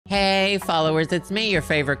Hey followers, it's me, your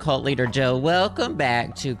favorite cult leader, Joe. Welcome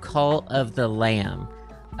back to Cult of the Lamb.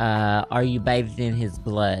 Are you bathed in his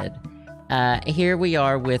blood? Here we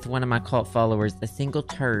are with one of my cult followers, a single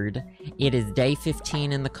turd. It is day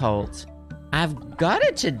 15 in the cult. I've got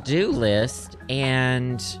a to-do list,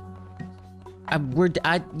 and I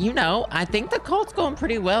think the cult's going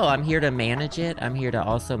pretty well. I'm here to manage it. I'm here to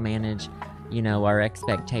also manage, our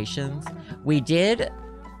expectations. We did...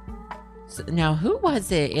 Now, who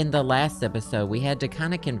was it in the last episode? We had to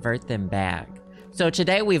kind of convert them back. So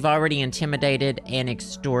today we've already intimidated and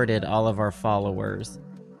extorted all of our followers.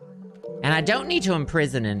 And I don't need to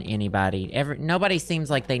imprison anybody. Nobody seems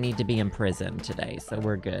like they need to be imprisoned today, so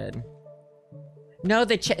we're good. No,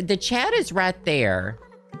 the chat is right there.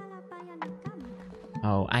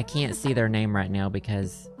 Oh, I can't see their name right now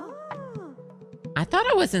because... I thought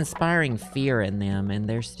I was inspiring fear in them, and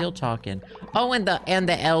they're still talking. Oh, and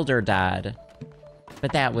the elder died.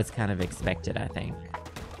 But that was kind of expected, I think.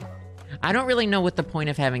 I don't really know what the point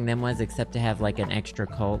of having them was, except to have, like, an extra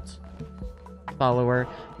cult follower.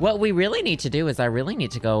 What we really need to do is I really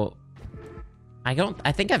need to go... I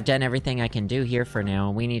think I've done everything I can do here for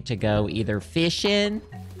now. We need to go either fishing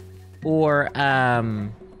or,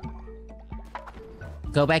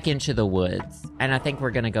 go back into the woods. And I think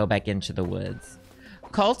we're gonna go back into the woods.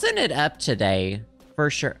 Colton it up today, for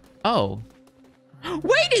sure. Oh.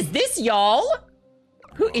 Wait, is this y'all?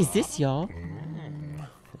 Who is this y'all?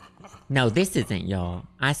 No, this isn't y'all.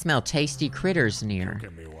 I smell tasty critters near.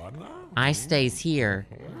 I stays here.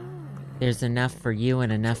 There's enough for you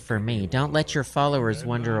and enough for me. Don't let your followers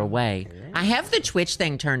wander away. I have the Twitch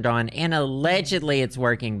thing turned on, and allegedly it's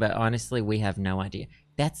working, but honestly, we have no idea.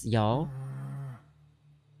 That's y'all?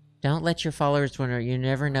 Don't let your followers wander. You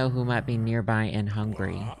never know who might be nearby and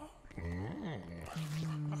hungry.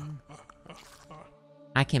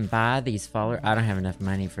 I can buy these followers. I don't have enough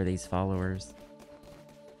money for these followers.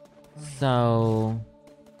 So...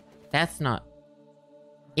 That's not...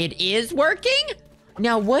 It is working?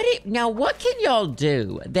 Now what can y'all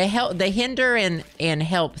do? The hinder and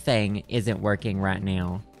help thing isn't working right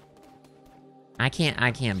now. I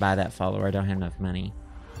can't buy that follower. I don't have enough money.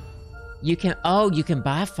 You can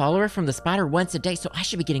buy a follower from the spider once a day, so I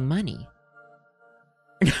should be getting money.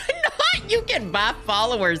 Not you can buy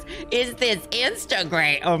followers. Is this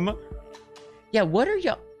Instagram? Yeah, what are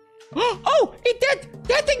y'all? Oh,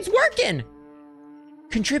 that thing's working.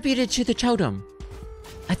 Contributed to the totem.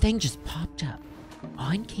 A thing just popped up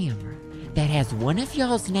on camera that has one of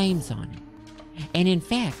y'all's names on it. And in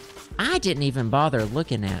fact, I didn't even bother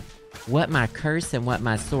looking at what my curse and what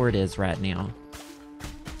my sword is right now.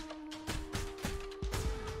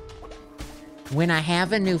 When I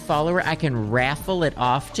have a new follower, I can raffle it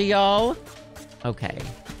off to y'all. Okay.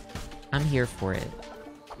 I'm here for it.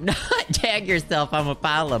 Not tag yourself, I'm a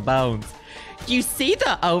pile of bones. You see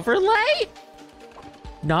the overlay?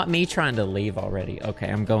 Not me trying to leave already. Okay,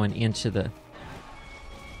 I'm going into the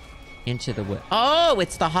wood. Oh,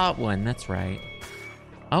 it's the hot one. That's right.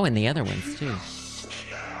 Oh, and the other ones too.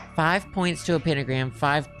 5 points to a pentagram,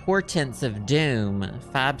 5 portents of doom,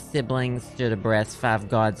 5 siblings stood abreast, 5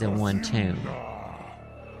 gods in one tomb.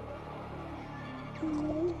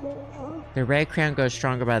 The red crown grows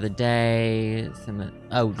stronger by the day.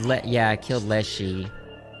 I killed Leshy.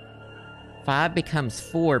 5 becomes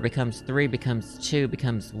 4, becomes 3, becomes 2,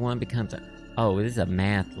 becomes 1, becomes... Oh, this is a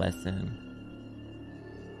math lesson.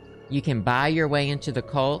 You can buy your way into the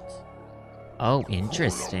cult? Oh,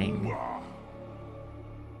 interesting.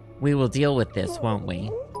 We will deal with this, won't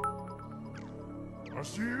we?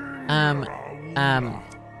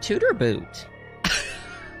 Tutor boot.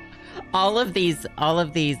 all of these,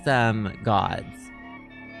 gods.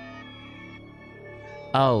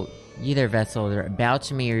 Oh, you their vessel, bow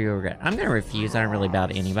to me or you regret. I'm gonna refuse. I don't really bow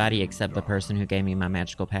to anybody except the person who gave me my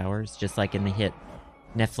magical powers, just like in the hit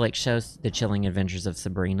Netflix shows, The Chilling Adventures of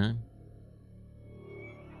Sabrina.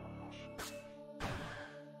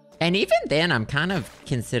 And even then, I'm kind of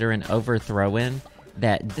considering overthrowing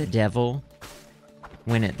the devil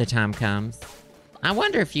when the time comes. I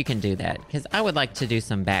wonder if you can do that, because I would like to do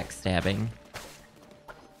some backstabbing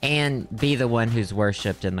and be the one who's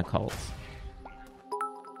worshipped in the cult.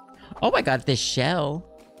 Oh, I got this shell.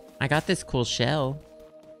 I got this cool shell.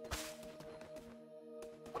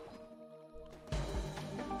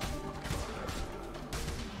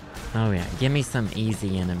 Oh yeah, give me some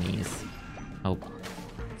easy enemies. Oh.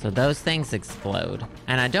 So those things explode.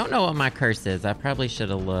 And I don't know what my curse is. I probably should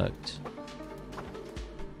have looked.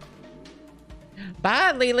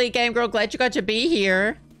 Bye, Lily Game Girl. Glad you got to be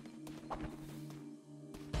here.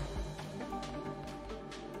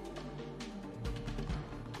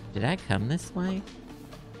 Did I come this way?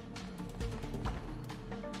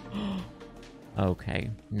 Okay,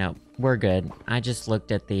 no, we're good. I just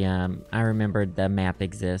looked at the, I remembered the map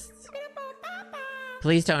exists.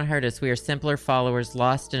 Please don't hurt us. We are simpler followers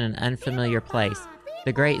lost in an unfamiliar place.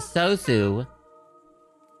 The great Sosu.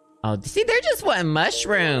 Oh, see, they're just wanting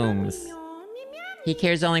mushrooms. He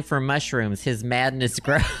cares only for mushrooms. His madness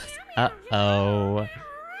grows. Uh-oh.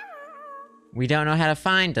 We don't know how to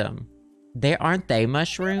find them. Aren't they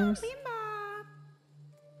mushrooms?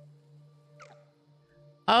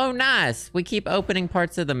 Oh, nice. We keep opening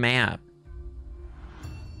parts of the map.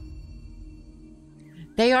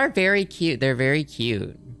 They are very cute. They're very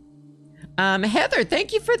cute. Heather,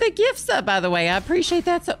 thank you for the gift sub, by the way. I appreciate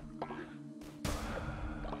that so...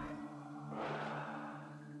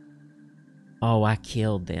 Oh, I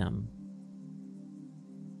killed them.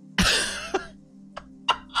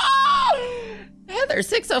 Heather,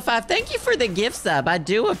 605, thank you for the gift sub. I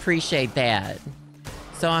do appreciate that.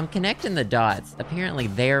 So I'm connecting the dots. Apparently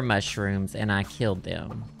they're mushrooms and I killed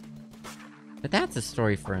them. But that's a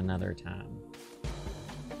story for another time.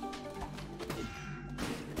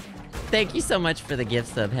 Thank you so much for the gift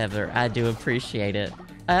sub, Heather. I do appreciate it.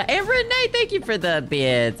 And Renee, thank you for the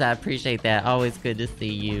bids. I appreciate that. Always good to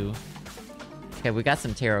see you. Okay, we got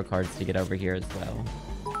some tarot cards to get over here as well.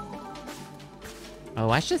 Oh,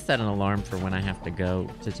 I should set an alarm for when I have to go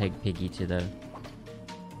to take Piggy to the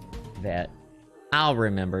vet. I'll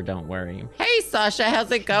remember, don't worry. Hey, Sasha,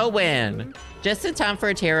 how's it going? Just in time for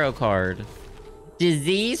a tarot card.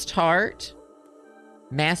 Diseased Heart.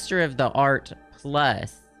 Master of the Art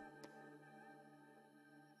Plus.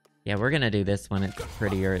 Yeah, we're gonna do this one. It's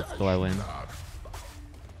prettier, it's glowing.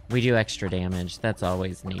 We do extra damage. That's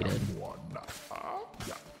always needed.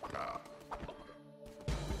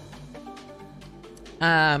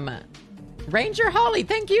 Ranger Holly,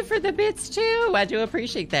 thank you for the bits too. I do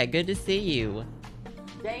appreciate that. Good to see you.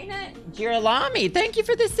 Dana Girolami, thank you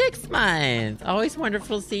for the 6 months. Always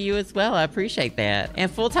wonderful to see you as well. I appreciate that.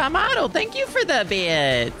 And Full-Time Idol, thank you for the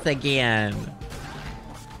bits again.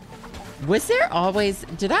 Was there always...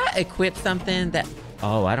 Did I equip something that...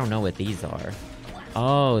 Oh, I don't know what these are.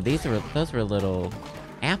 Oh, those were little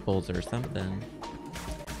apples or something.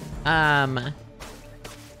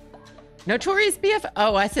 Notorious BF...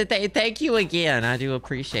 Oh, I said thank you again. I do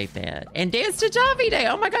appreciate that. And Dance to Javi Day.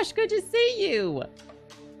 Oh my gosh, good to see you.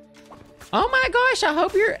 Oh my gosh, I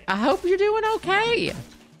hope you're doing okay.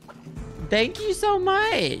 Thank you so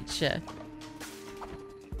much.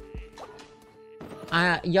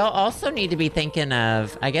 Y'all also need to be thinking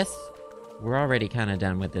of, I guess we're already kind of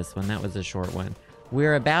done with this one. That was a short one.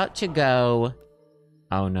 We're about to go,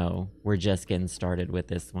 oh no, we're just getting started with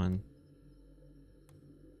this one.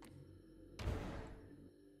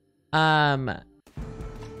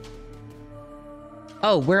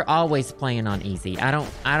 Oh, we're always playing on easy.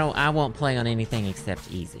 I won't play on anything except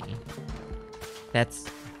easy. That's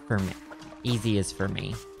for me. Easy is for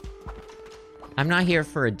me. I'm not here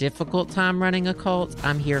for a difficult time running a cult.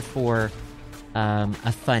 I'm here for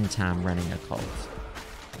a fun time running a cult.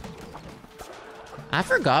 I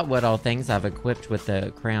forgot what all things I've equipped with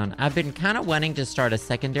the crown. I've been kind of wanting to start a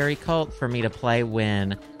secondary cult for me to play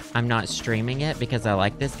when I'm not streaming it because I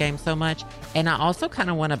like this game so much. And I also kind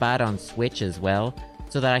of want to buy it on Switch as well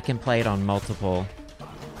so that I can play it on multiple...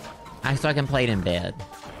 So I can play it in bed.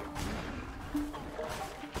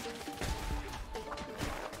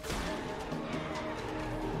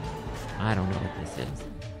 I don't know what this is.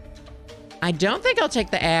 I don't think I'll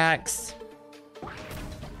take the axe.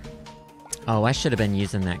 Oh, I should have been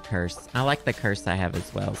using that curse. I like the curse I have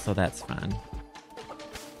as well, so that's fine.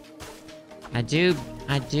 I do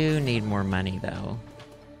need more money, though.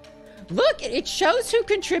 Look, it shows who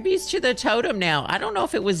contributes to the totem now. I don't know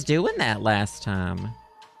if it was doing that last time.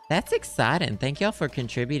 That's exciting. Thank y'all for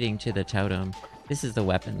contributing to the totem. This is the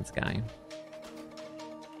weapons guy.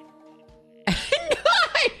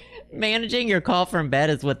 Managing your call from bed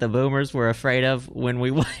is what the boomers were afraid of when we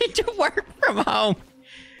wanted to work from home.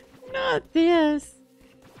 Not this.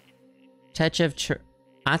 Touch of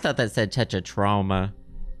I thought that said touch of trauma.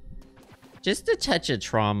 Just a touch of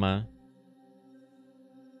trauma.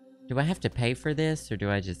 Do I have to pay for this or do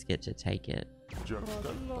I just get to take it?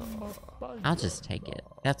 I'll just take it.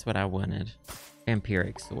 That's what I wanted.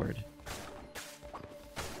 Vampiric sword.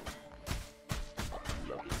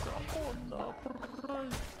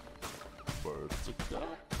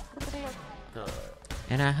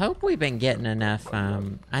 And I hope we've been getting enough,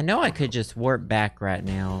 I know I could just warp back right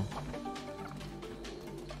now.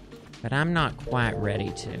 But I'm not quite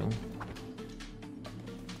ready to.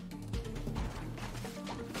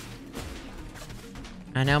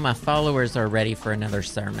 I know my followers are ready for another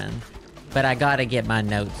sermon. But I gotta get my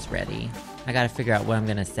notes ready. I gotta figure out what I'm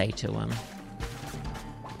gonna say to them.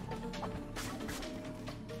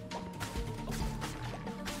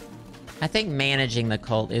 I think managing the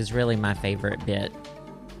cult is really my favorite bit.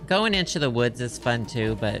 Going into the woods is fun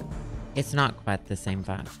too, but it's not quite the same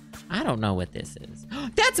vibe. I don't know what this is.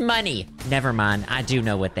 That's money! Never mind, I do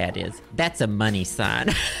know what that is. That's a money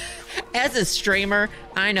sign. As a streamer,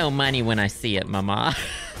 I know money when I see it, mama.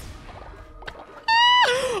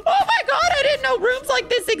 Oh my god, I didn't know rooms like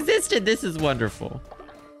this existed. This is wonderful.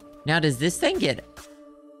 Now, does this thing get...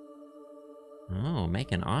 Oh,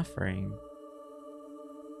 make an offering.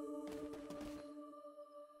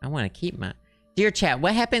 I want to keep my... Dear chat,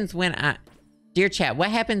 what happens when I... Dear chat, what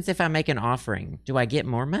happens if I make an offering? Do I get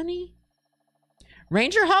more money?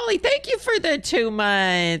 Ranger Holly, thank you for the 2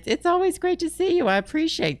 months. It's always great to see you. I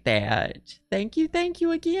appreciate that. Thank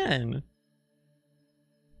you again.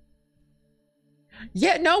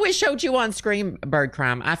 Yeah, no, it showed you on screen, Bird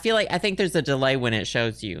Crime. I think there's a delay when it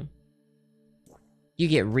shows you. You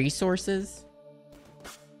get resources.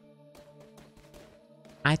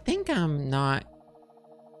 I think I'm not...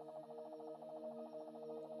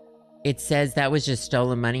 It says that was just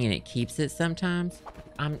stolen money and it keeps it sometimes.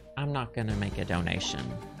 I'm not gonna make a donation.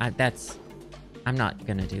 I'm not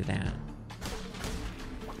gonna do that.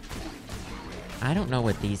 I don't know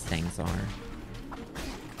what these things are.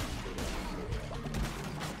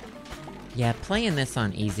 Yeah, playing this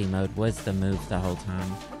on easy mode was the move the whole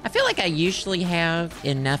time. I feel like I usually have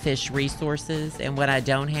enough-ish resources, and what I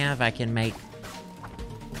don't have, I can make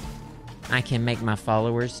my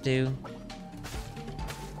followers do.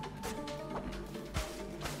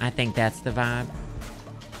 I think that's the vibe.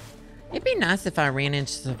 It'd be nice if I ran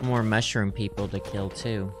into some more mushroom people to kill,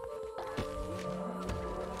 too.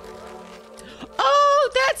 Oh,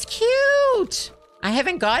 that's cute! I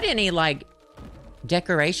haven't got any, like,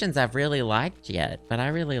 decorations I've really liked yet, but I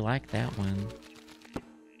really like that one.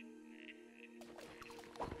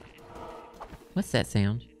 What's that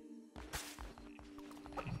sound?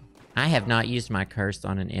 I have not used my curse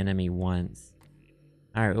on an enemy once.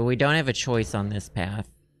 Alright, well, we don't have a choice on this path.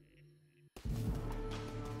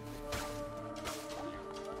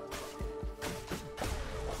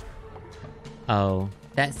 Oh,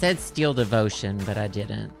 that said steal devotion, but I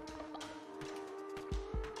didn't.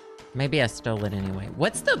 Maybe I stole it anyway.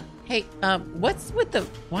 What's the... Hey, what's with the...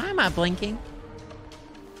 Why am I blinking?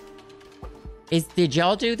 Did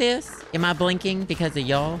y'all do this? Am I blinking because of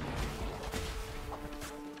y'all?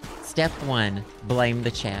 Step 1, blame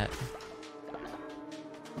the chat.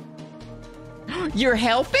 You're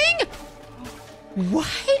helping?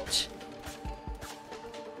 What?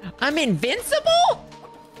 I'm invincible?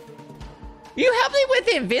 You helped me with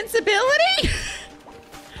invincibility?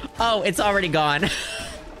 Oh, it's already gone.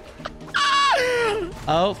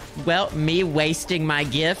 Oh, well, me wasting my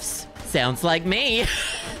gifts sounds like me.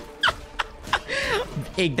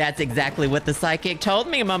 That's exactly what the psychic told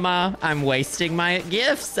me, mama. I'm wasting my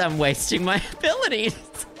gifts. I'm wasting my abilities.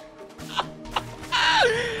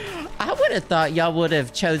 I would have thought y'all would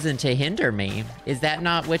have chosen to hinder me. Is that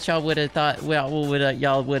not what y'all would have thought? Well,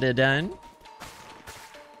 y'all would have done?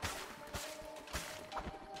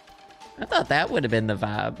 I thought that would have been the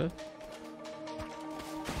vibe.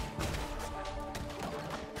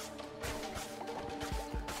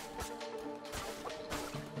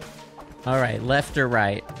 All right, left or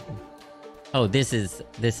right? Oh, this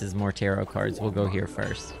is more tarot cards. We'll go here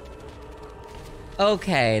first.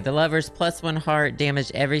 Okay, the lovers +1 heart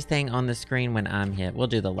damage everything on the screen when I'm hit. We'll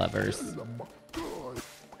do the lovers.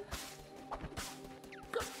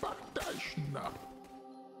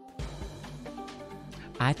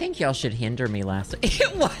 I think y'all should hinder me last.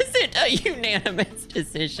 It wasn't a unanimous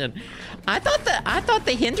decision. I thought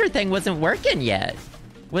the hinder thing wasn't working yet.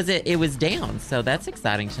 Was it? It was down, so that's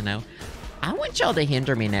exciting to know. I want y'all to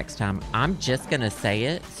hinder me next time. I'm just gonna say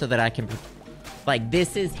it so that I can, like,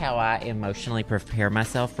 this is how I emotionally prepare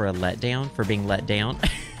myself for a letdown, for being let down.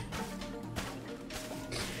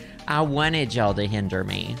 I wanted y'all to hinder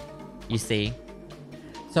me, you see?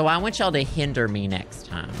 So I want y'all to hinder me next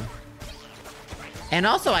time. And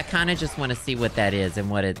also, I kind of just want to see what that is and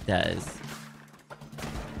what it does.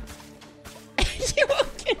 You will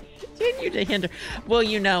continue to hinder. Well,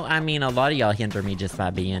 you know, I mean, a lot of y'all hinder me just by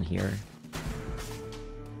being here.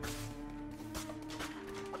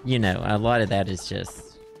 You know, a lot of that is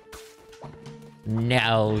just...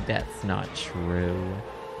 No, that's not true.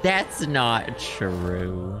 That's not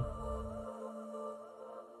true.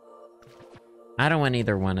 I don't want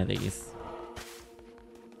either one of these.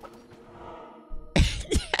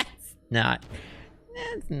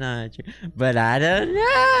 That's not true. But I don't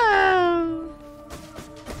know.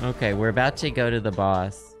 Okay, we're about to go to the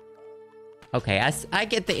boss. Okay, I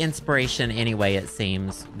get the inspiration anyway, it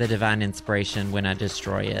seems. The divine inspiration when I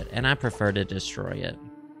destroy it. And I prefer to destroy it.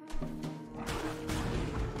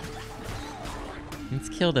 Let's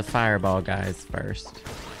kill the fireball guys first.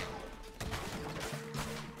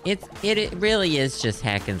 It really is just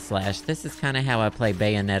hack and slash. This is kind of how I play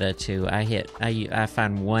Bayonetta 2. I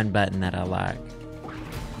find one button that I like.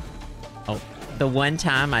 Oh, the one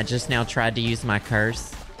time I just now tried to use my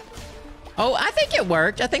curse. Oh, I think it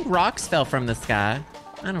worked. I think rocks fell from the sky.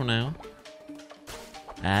 I don't know.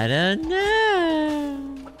 I don't know.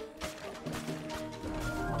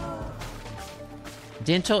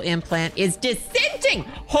 Dental implant is dissenting!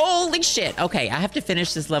 Holy shit! Okay, I have to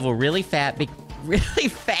finish this level really fast.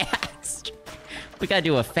 We gotta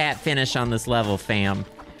do a fat finish on this level, fam.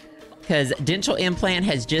 Because dental implant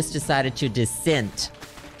has just decided to dissent.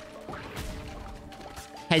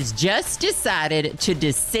 Has just decided to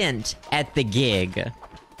dissent at the gig.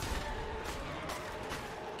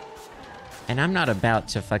 And I'm not about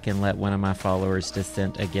to fucking let one of my followers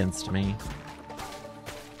dissent against me.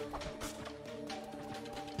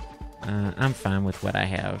 I'm fine with what I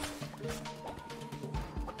have.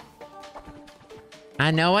 I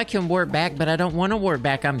know I can warp back, but I don't want to warp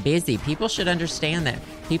back. I'm busy. People should understand that.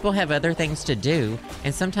 People have other things to do,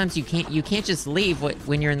 and sometimes you can't just leave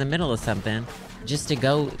when you're in the middle of something just to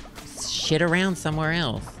go shit around somewhere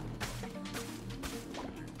else.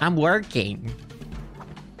 I'm working.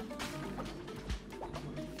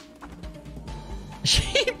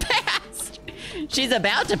 She passed. She's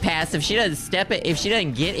about to pass if she doesn't if she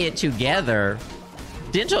doesn't get it together.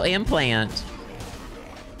 Dental implant.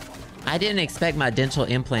 I didn't expect my dental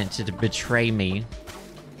implant to betray me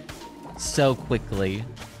so quickly.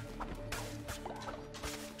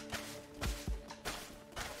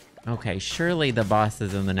 Okay, surely the boss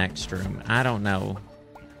is in the next room. I don't know.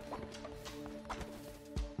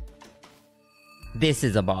 This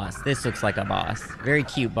is a boss. This looks like a boss. Very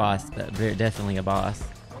cute boss, but definitely a boss.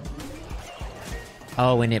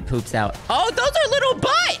 Oh, and it poops out. Oh, those are little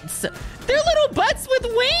butts! They're little butts with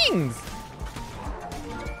wings!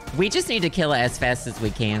 We just need to kill it as fast as we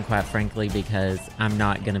can, quite frankly, because I'm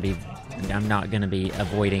not gonna be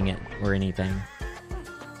avoiding it or anything.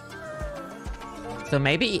 So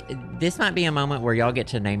maybe this might be a moment where y'all get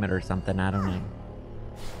to name it or something. I don't know.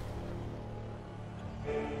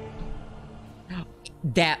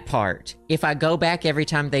 That part. If I go back every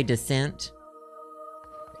time they dissent,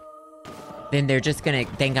 then they're just gonna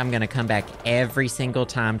think I'm gonna come back every single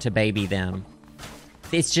time to baby them.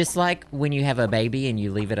 It's just like when you have a baby and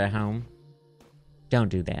you leave it at home. Don't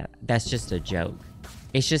do that. That's just a joke.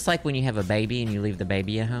 It's just like when you have a baby and you leave the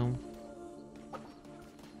baby at home.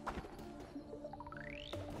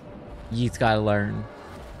 You've got to learn.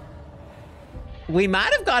 We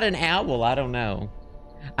might have got an owl. I don't know.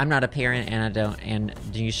 I'm not a parent, and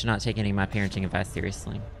you should not take any of my parenting advice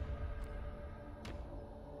seriously.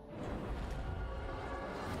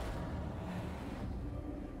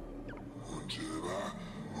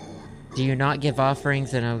 Do you not give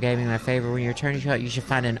offerings? And I gave me my favor. When you return to you should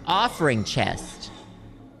find an offering chest.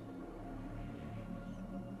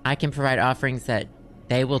 I can provide offerings that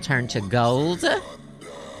they will turn to gold.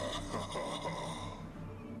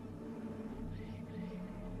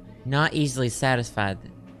 Not easily satisfied.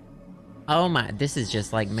 Oh my, this is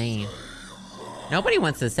just like me. Nobody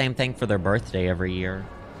wants the same thing for their birthday every year.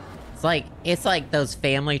 It's like those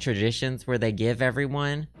family traditions where they give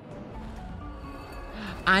everyone.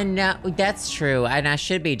 I know, that's true, and I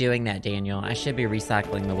should be doing that, Daniel. I should be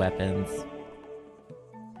recycling the weapons.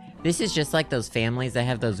 This is just like those families that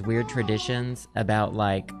have those weird traditions about,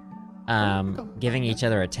 like, giving each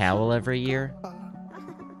other a towel every year.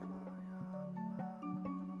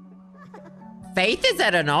 Faith is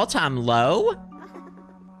at an all-time low?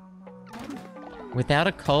 Without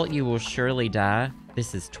a cult, you will surely die.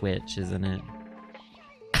 This is Twitch, isn't it?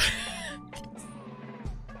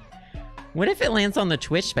 What if it lands on the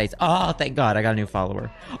Twitch space? Oh, thank God, I got a new follower.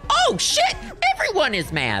 Oh, shit! Everyone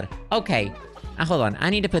is mad! Okay, hold on. I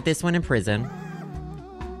need to put this one in prison.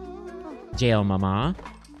 Jail, mama.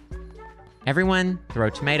 Everyone, throw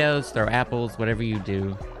tomatoes, throw apples, whatever you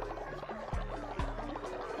do.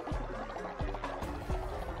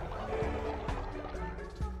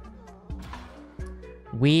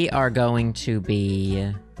 We are going to be...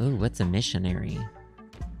 Ooh, what's a missionary?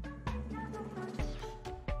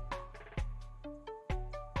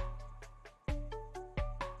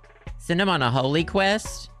 Send him on a holy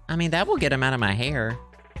quest? I mean, that will get him out of my hair.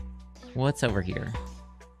 What's over here?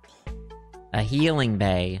 A healing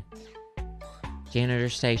bay. Janitor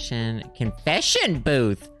station. Confession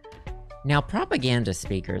booth! Now, propaganda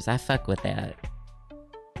speakers. I fuck with that.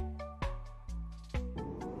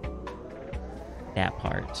 That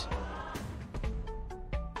part.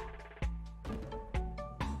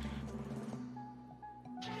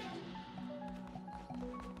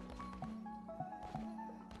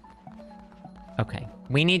 Okay.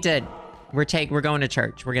 We need to... We're going to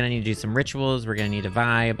church. We're gonna need to do some rituals. We're gonna need a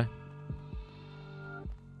vibe.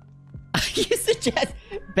 You suggest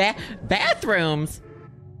bathrooms?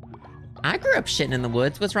 I grew up shitting in the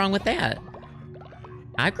woods. What's wrong with that?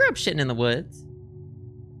 I grew up shitting in the woods.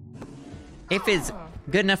 If it's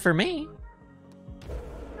good enough for me.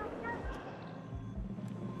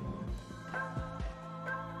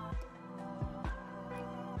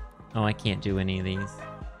 Oh, I can't do any of these.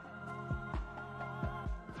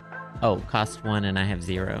 Oh, cost 1 and I have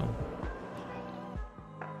 0.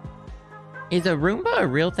 Is a Roomba a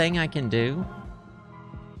real thing I can do?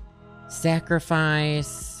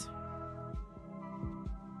 Sacrifice.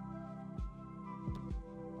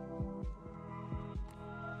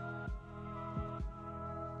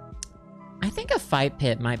 I think a fight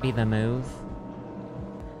pit might be the move.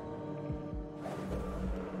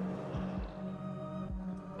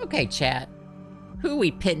 Okay, chat. Who are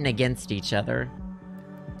we pitting against each other?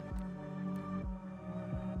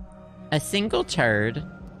 A single turd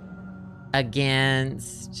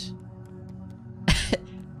against...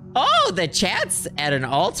 Oh, the chat's at an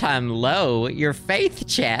all-time low. Your faith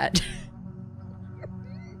chat.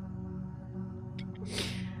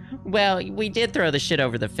 Well, we did throw the shit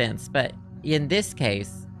over the fence, but in this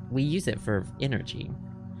case, we use it for energy.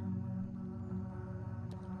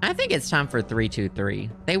 I think it's time for 3-2-3.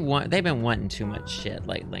 They've been wanting too much shit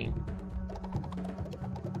lately.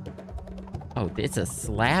 Oh, it's a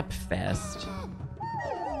slap fest.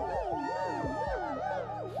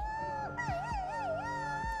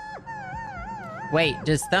 Wait,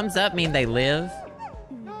 does thumbs up mean they live?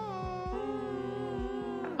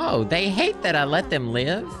 Oh, they hate that I let them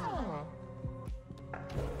live?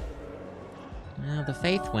 Well, the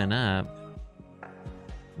faith went up.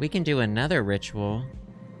 We can do another ritual.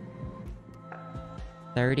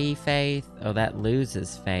 30 faith. Oh, that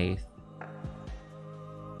loses faith.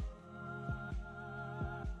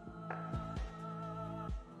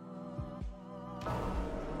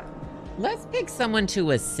 Let's pick someone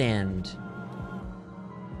to ascend.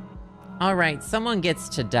 Alright, someone gets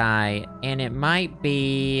to die, and it might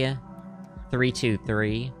be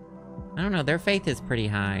 3-2-3. I don't know, their faith is pretty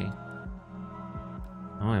high.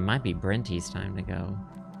 Oh, it might be Brenty's time to go.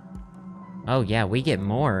 Oh yeah, we get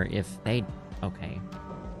more if they... Okay.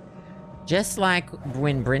 Just like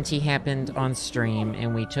when Brenty happened on stream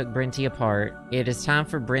and we took Brenty apart, it is time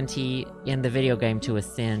for Brenty in the video game to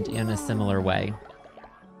ascend in a similar way.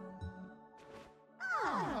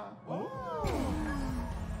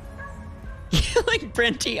 Like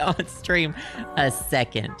Brenty on stream a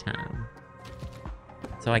second time.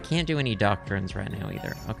 So I can't do any doctrines right now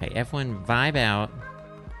either. Okay, F1 vibe out.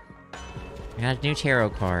 I got a new tarot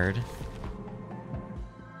card.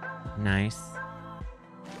 Nice.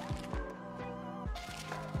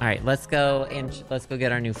 All right, let's go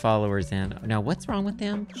get our new followers in. Now, what's wrong with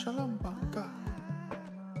them?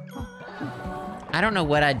 I don't know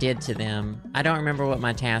what I did to them. I don't remember what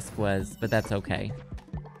my task was, but that's okay.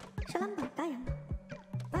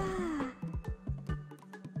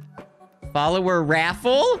 Follower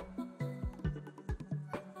raffle?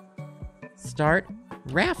 Start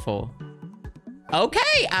raffle.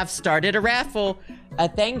 Okay, I've started a raffle. A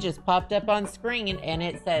thing just popped up on screen and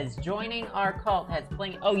it says, joining our cult has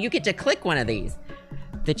plenty. Oh, you get to click one of these.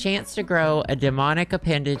 The chance to grow a demonic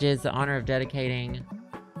appendages, the honor of dedicating.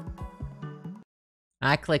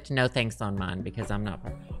 I clicked no thanks on mine because I'm not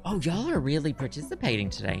part. Oh, y'all are really participating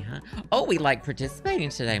today, huh? Oh, we like participating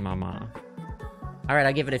today, mama. All right,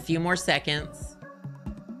 I'll give it a few more seconds.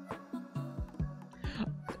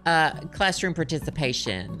 Classroom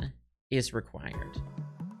participation is required.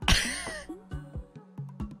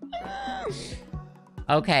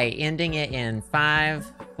 Okay, ending it in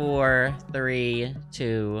 5, 4, 3,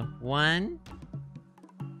 2, 1.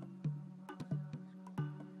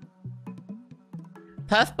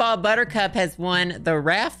 Puffball Buttercup has won the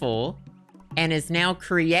raffle and is now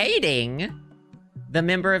creating the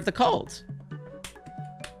member of the cult.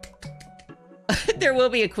 There will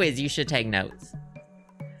be a quiz. You should take notes.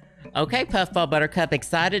 Okay, Puffball Buttercup,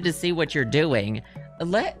 excited to see what you're doing.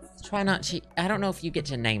 Let's try not to... I don't know if you get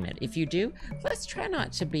to name it. If you do, let's try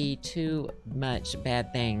not to be too much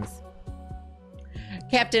bad things.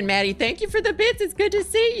 Captain Maddie, thank you for the bits. It's good to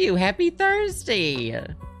see you. Happy Thursday.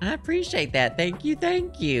 I appreciate that. Thank you,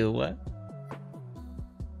 thank you.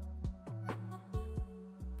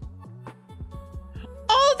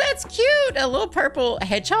 Oh, that's cute. A little purple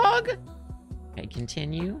hedgehog. Okay,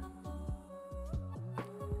 continue.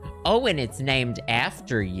 Oh, and it's named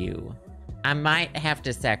after you. I might have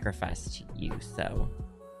to sacrifice you, so.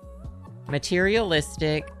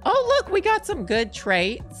 Materialistic. Oh, look, we got some good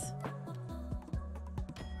traits.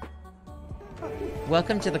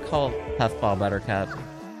 Welcome to the cult, Puffball Buttercup.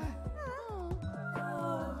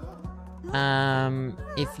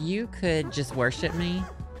 If you could just worship me,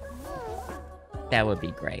 that would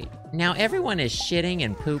be great. Now everyone is shitting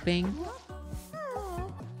and pooping.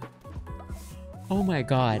 Oh my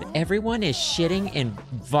god, everyone is shitting and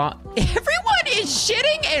everyone is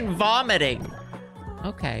shitting and vomiting!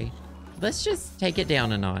 Okay, let's just take it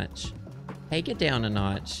down a notch. Take it down a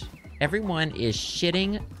notch. Everyone is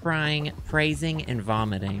shitting, crying, praising, and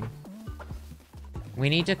vomiting. We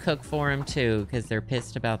need to cook for them too, because they're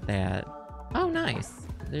pissed about that. Oh, nice.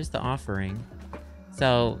 There's the offering.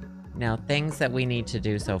 So, now things that we need to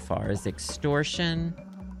do so far is extortion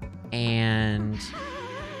and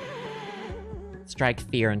strike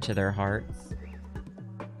fear into their hearts.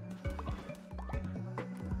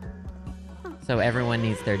 So everyone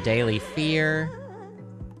needs their daily fear,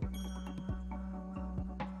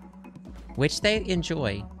 which they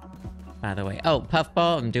enjoy, by the way. Oh,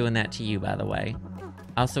 Puffball, I'm doing that to you, by the way.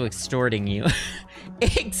 Also extorting you.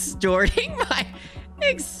 Extorting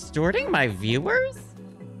my viewers?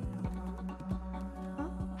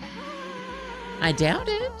 I doubt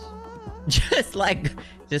it. Just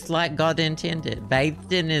like God intended.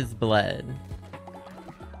 Bathed in his blood.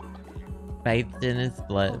 Bathed in his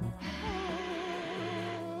blood.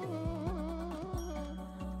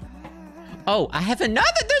 Oh, I have there's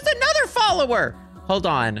another follower! Hold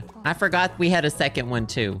on. I forgot we had a second one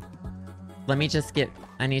too. Let me just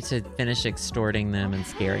I need to finish extorting them and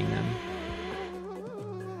scaring them.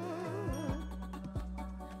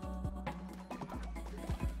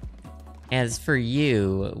 As for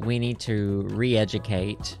you, we need to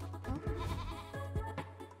re-educate.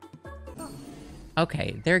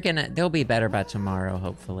 Okay, they'll be better by tomorrow,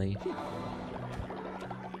 hopefully.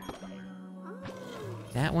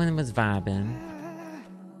 That one was vibing.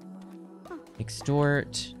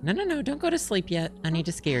 Extort. No, don't go to sleep yet. I need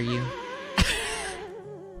to scare you.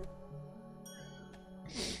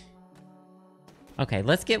 Okay,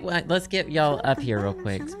 let's get y'all up here real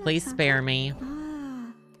quick. Please spare me.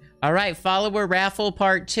 All right, follower raffle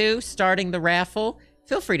part 2, starting the raffle.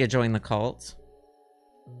 Feel free to join the cult.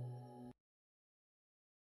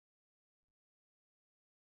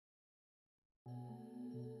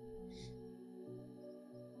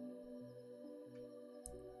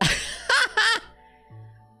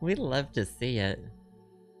 We'd love to see it.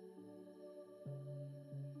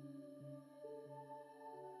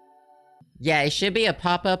 Yeah, it should be a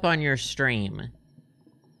pop-up on your stream.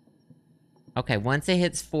 Okay, once it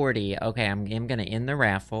hits 40, okay, I'm gonna end the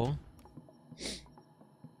raffle.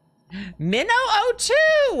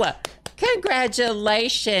 Minnow02!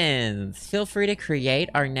 Congratulations! Feel free to create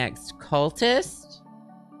our next cultist.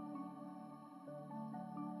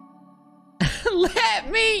 Let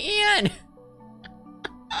me in!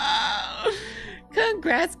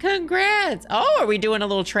 Congrats! Oh, are we doing a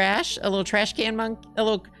little trash? A little trash can monkey? A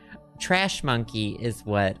little trash monkey is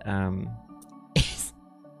what, is...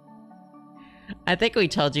 I think we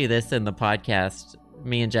told you this in the podcast,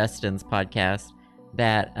 me and Justin's podcast,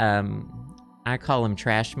 that, I call him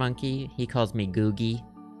Trash Monkey. He calls me Googie.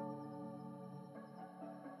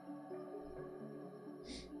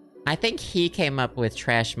 I think he came up with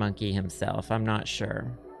Trash Monkey himself. I'm not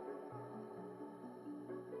sure.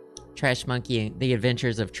 Trash Monkey, The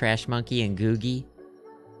Adventures of Trash Monkey and Googie.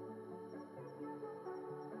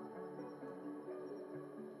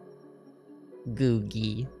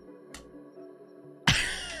 Googie.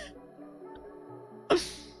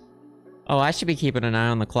 Oh, I should be keeping an eye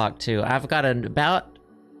on the clock too. I've got about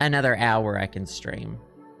another hour I can stream.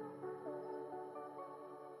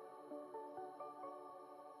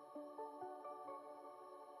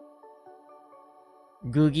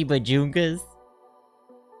 Googie Bajungas.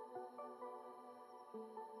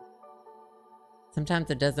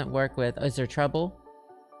 Sometimes it doesn't work with... Oh, is there trouble?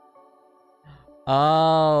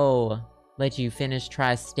 Oh, let you finish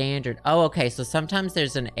try standard. Oh, okay, so sometimes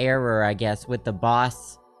there's an error, I guess, with the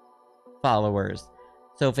boss followers.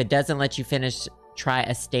 So if it doesn't let you finish, try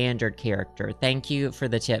a standard character. Thank you for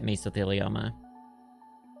the tip, Mesothelioma.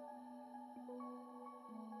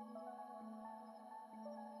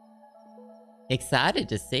 Excited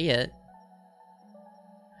to see it.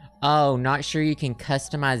 Oh, not sure you can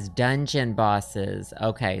customize dungeon bosses.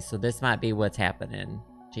 Okay, so this might be what's happening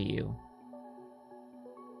to you.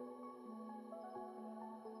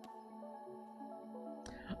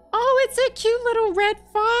 Oh, it's a cute little red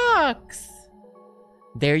fox.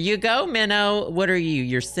 There you go, Minnow. What are you?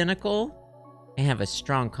 You're cynical and have a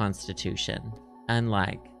strong constitution,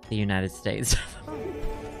 unlike the United States.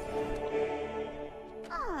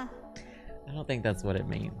 I don't think that's what it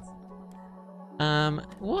means.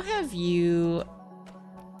 We'll have you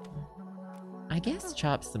I guess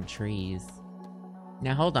chop some trees.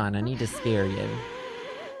 Now hold on, I need to scare you.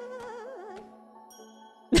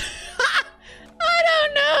 I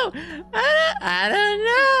don't know. I don't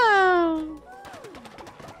know.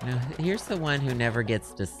 Now here's the one who never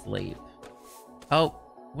gets to sleep. Oh,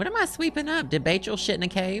 what am I sweeping up? Did Bachel shit in a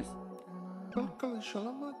cave? There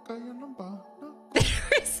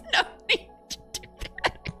is no need to do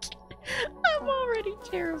that. I'm already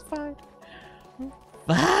terrified.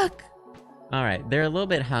 Fuck. All right, they're a little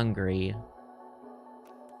bit hungry.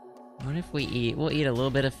 What if we eat? We'll eat a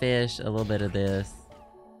little bit of fish, a little bit of this.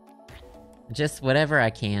 Just whatever I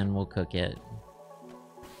can, we'll cook it.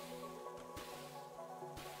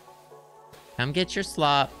 Come get your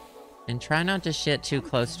slop, and try not to shit too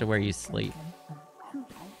close to where you sleep.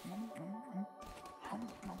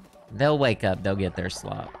 They'll wake up, they'll get their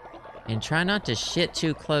slop. And try not to shit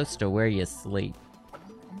too close to where you sleep.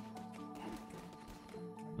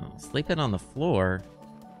 Oh, sleeping on the floor?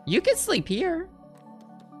 You can sleep here.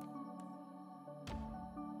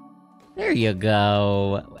 There you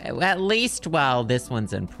go. At least while this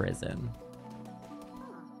one's in prison.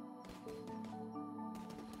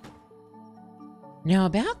 Now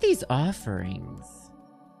about these offerings.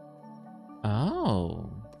 Oh.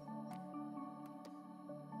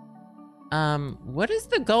 What does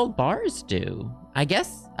the gold bars do? I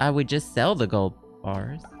guess I would just sell the gold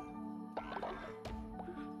bars.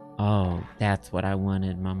 Oh, that's what I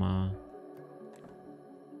wanted, Mama.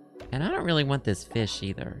 And I don't really want this fish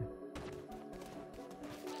either.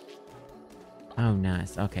 Oh,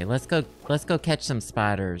 nice. Okay, let's go catch some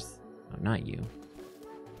spiders. Oh, not you.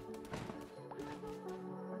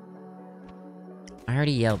 I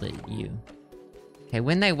already yelled at you. Okay,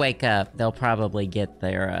 when they wake up, they'll probably get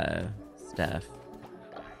their, stuff.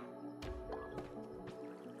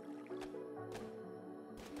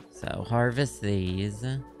 So, harvest these.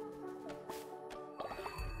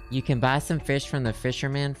 You can buy some fish from the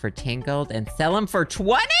fisherman for 10 gold and sell them for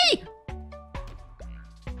 20?!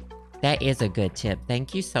 That is a good tip.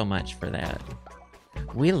 Thank you so much for that.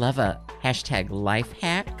 We love a hashtag life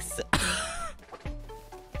hacks.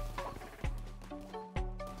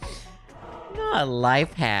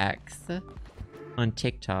 Life hacks on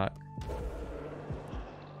TikTok.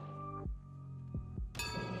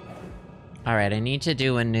 All right, I need to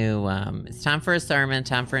do a new, it's time for a sermon,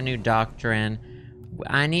 time for a new doctrine.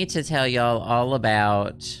 I need to tell y'all all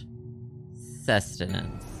about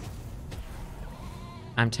sustenance.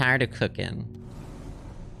 I'm tired of cooking.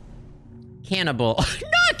 Cannibal.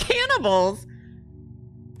 Not cannibals!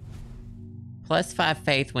 +5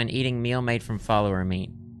 faith when eating meal made from follower meat.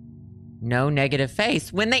 No negative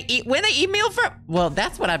face. When they eat meal from... Well,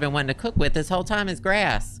 that's what I've been wanting to cook with this whole time is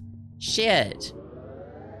grass. Shit.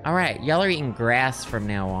 All right, y'all are eating grass from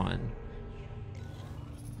now on.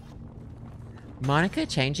 Monica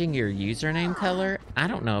changing your username color? I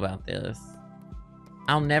don't know about this.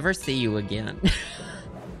 I'll never see you again.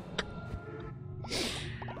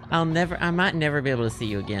 I might never be able to see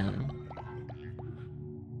you again.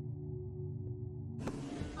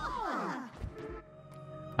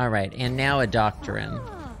 All right, and now a doctrine.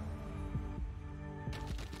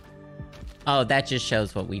 Oh, that just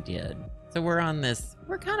shows what we did. So we're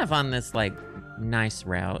kind of on this, like, nice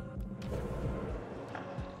route.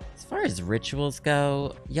 As far as rituals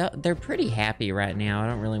go, yeah, they're pretty happy right now. I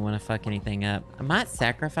don't really want to fuck anything up. I might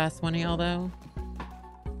sacrifice one of y'all, though.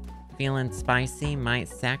 Feeling spicy, might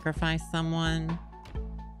sacrifice someone.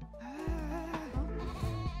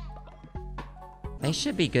 They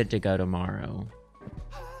should be good to go tomorrow.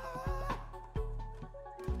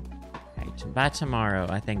 By tomorrow,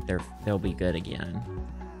 I think they'll be good again.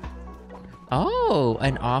 Oh,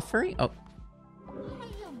 an offering? Oh.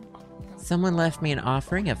 Someone left me an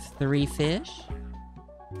offering of 3 fish?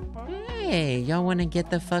 Hey, y'all want to get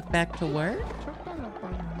the fuck back to work?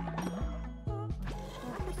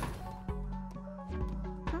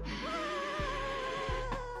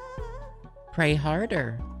 Pray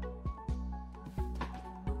harder.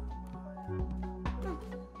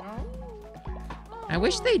 I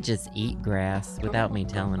wish they'd just eat grass without me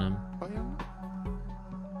telling them.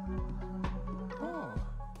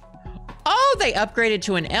 Oh, they upgraded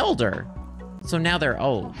to an elder. So now they're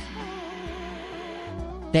old.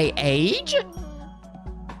 They age?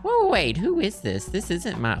 Whoa, wait, who is this? This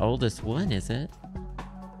isn't my oldest one, is it?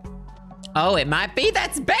 Oh, it might be.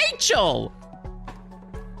 That's Bachel!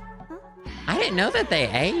 I didn't know that they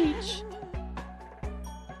age.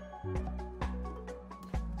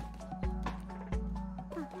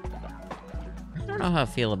 I don't know how I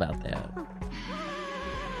feel about that.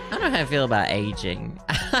 I don't know how I feel about aging.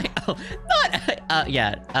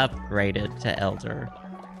 Yeah, upgraded to elder.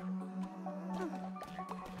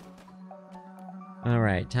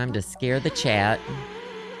 Alright, time to scare the chat.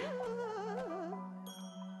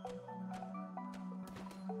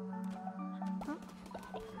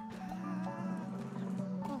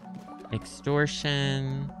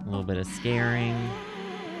 Extortion, a little bit of scaring.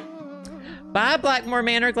 Bye, Blackmore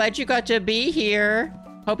Manor. Glad you got to be here.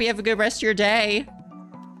 Hope you have a good rest of your day.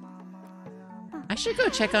 I should go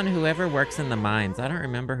check on whoever works in the mines. I don't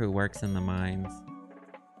remember who works in the mines.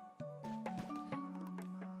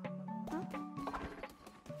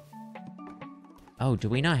 Oh, do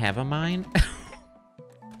we not have a mine?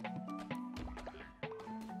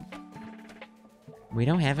 We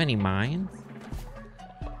don't have any mines?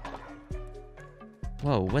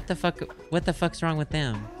 Whoa, what the fuck's wrong with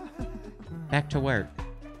them? Back to work.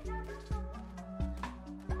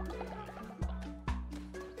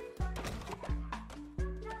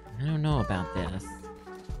 I don't know about this.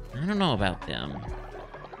 I don't know about them.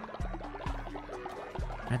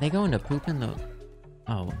 Are they going to poop in the...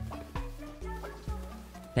 Oh.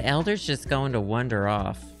 The Elder's just going to wander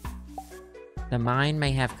off. The mine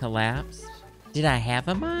may have collapsed. Did I have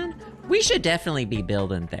a mine? We should definitely be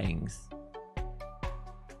building things.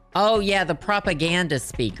 Oh yeah, the propaganda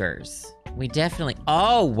speakers. We definitely...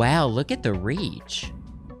 Oh wow, look at the reach.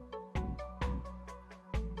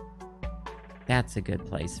 That's a good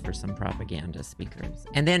place for some propaganda speakers.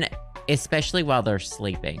 And then, especially while they're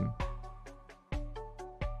sleeping.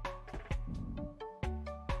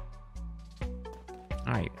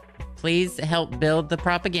 Alright, please help build the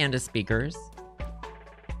propaganda speakers.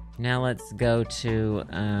 Now let's go to,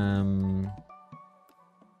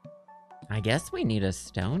 I guess we need a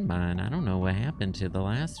stone mine. I don't know what happened to the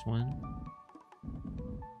last one.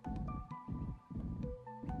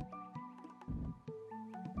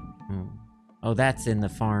 Oh, that's in the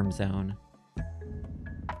farm zone.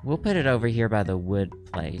 We'll put it over here by the wood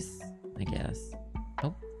place, I guess.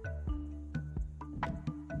 Oh.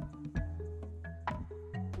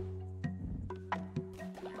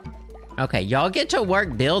 Okay, y'all get to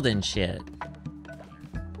work building shit.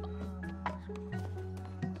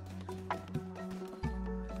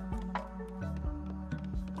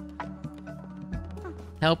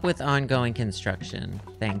 Help with ongoing construction.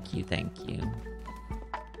 Thank you, thank you.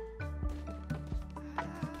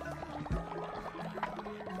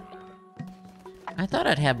 I thought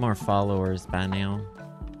I'd have more followers by now.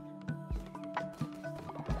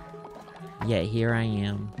 Yet here I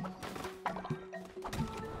am.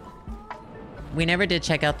 We never did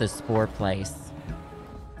check out the spore place.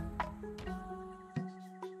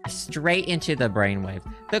 Straight into the brainwave.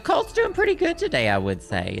 The cult's doing pretty good today, I would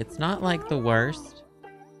say. It's not like the worst.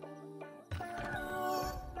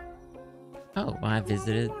 Oh, well, I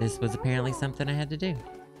visited. This was apparently something I had to do.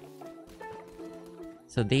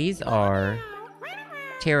 So these are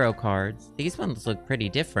tarot cards. These ones look pretty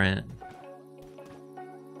different.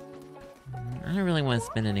 I don't really want to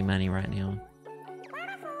spend any money right now.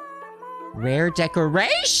 Rare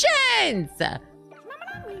decorations!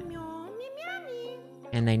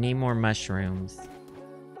 And they need more mushrooms.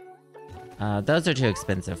 Those are too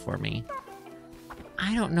expensive for me.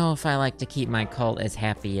 I don't know if I like to keep my cult as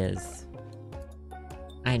happy as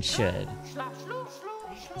I should.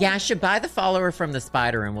 Yeah, I should buy the follower from the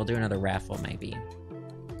spider and we'll do another raffle maybe.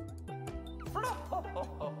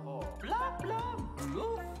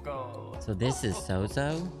 So this is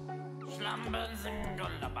Sozo.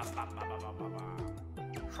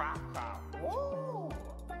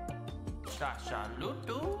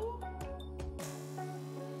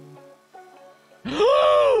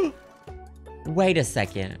 Wait a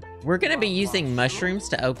second. We're gonna be using mushrooms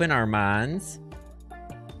to open our mines?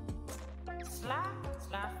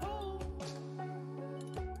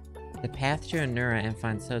 The path to Anura and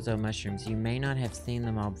find Sozo mushrooms. You may not have seen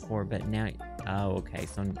them all before, but now... Oh, okay.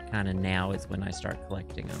 So kind of now is when I start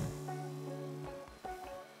collecting them.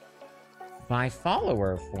 By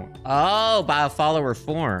follower form. Oh, by a follower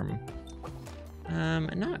form.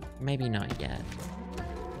 Maybe not yet.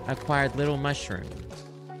 Acquired little mushroom.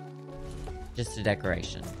 Just a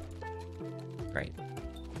decoration. Great.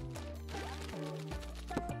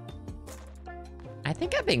 I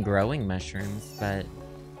think I've been growing mushrooms, but...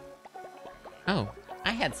 Oh,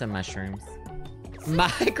 I had some mushrooms.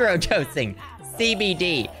 Microdosing.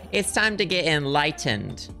 CBD. It's time to get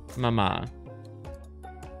enlightened, mama.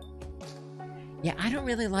 Yeah, I don't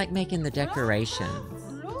really like making the decorations.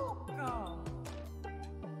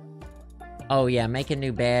 Oh yeah, make a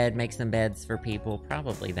new bed, make some beds for people.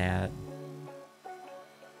 Probably that.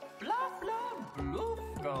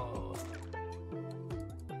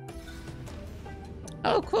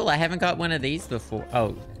 Oh, cool. I haven't got one of these before.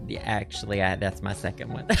 Oh, yeah, actually, that's my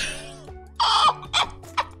second one.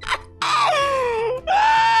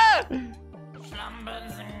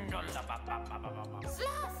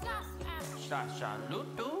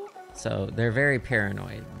 So they're very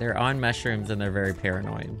paranoid. They're on mushrooms and they're very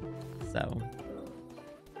paranoid. So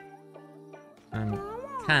I'm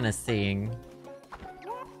kind of seeing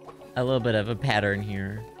a little bit of a pattern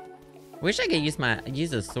here. Wish I could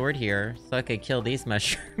use a sword here so I could kill these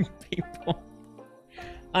mushroom people.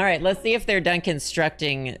 All right, let's see if they're done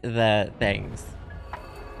constructing the things.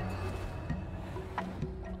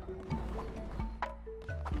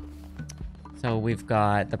 So we've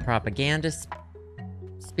got the propaganda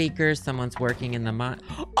speakers. Someone's working in the mine.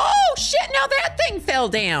 Oh shit, now that thing fell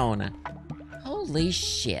down. Holy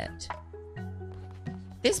shit.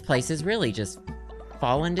 This place is really just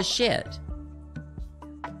falling to shit.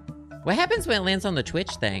 What happens when it lands on the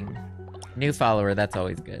Twitch thing? New follower, that's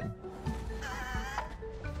always good.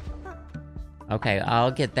 Okay,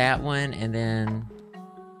 I'll get that one, and then...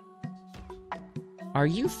 Are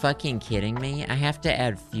you fucking kidding me? I have to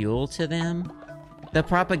add fuel to them? The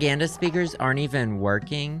propaganda speakers aren't even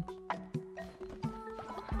working?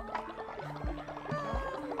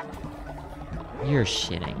 You're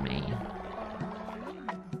shitting me.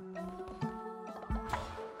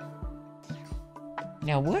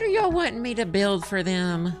 Now, what are y'all wanting me to build for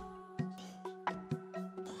them?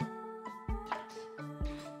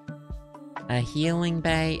 A healing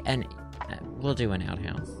bay, and we'll do an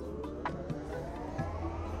outhouse.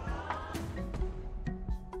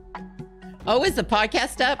 Oh, is the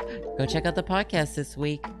podcast up? Go check out the podcast this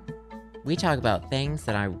week. We talk about things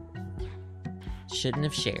that I shouldn't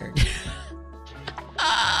have shared.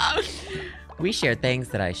 We share things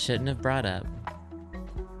that I shouldn't have brought up.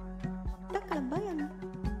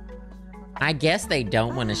 I guess they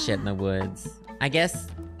don't want to shit in the woods. I guess...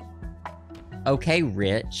 Okay,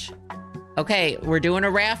 Rich. Okay, we're doing a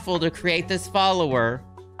raffle to create this follower.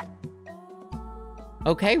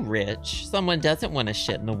 Okay, Rich. Someone doesn't want to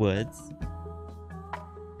shit in the woods.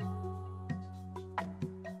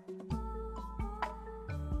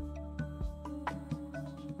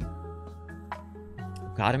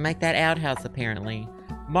 Gotta make that outhouse, apparently.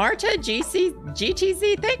 Marta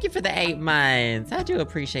GTZ, thank you for the 8 months. I do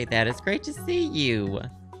appreciate that. It's great to see you.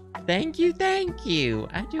 Thank you, thank you.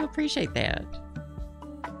 I do appreciate that.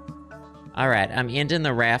 All right, I'm ending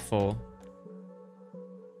the raffle.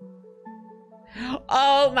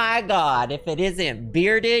 Oh my God, if it isn't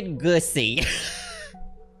Bearded Gussie.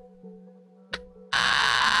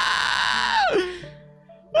 Oh,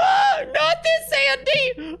 not this,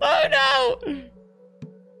 Sandy. Oh no.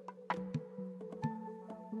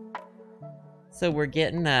 So we're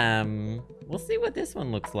getting, we'll see what this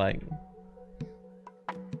one looks like.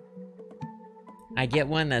 I get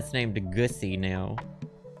one that's named Gussie now.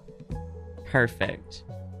 Perfect.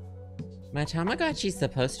 My Tamagotchi's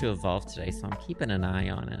supposed to evolve today, so I'm keeping an eye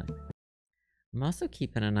on it. I'm also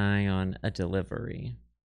keeping an eye on a delivery.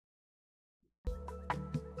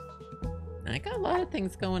 I got a lot of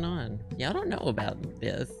things going on. Y'all don't know about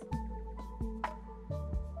this.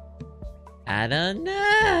 I don't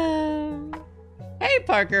know. Hey,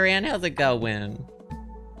 Parker Ann, how's it going?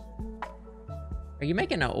 Are you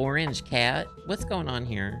making an orange cat? What's going on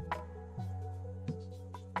here?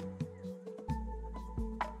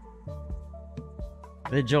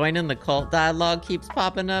 The join in the cult dialogue keeps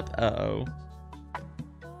popping up? Uh-oh.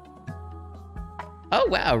 Oh,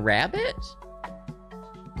 wow, a rabbit?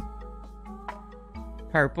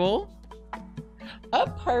 Purple? A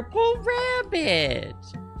purple rabbit!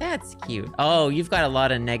 That's cute. Oh, you've got a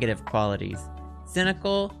lot of negative qualities.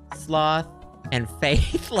 Cynical, sloth, and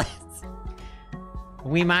faithless.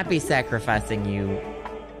 We might be sacrificing you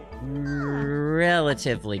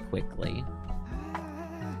relatively quickly.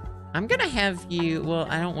 I'm gonna have you... Well,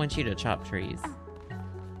 I don't want you to chop trees.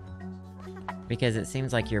 Because it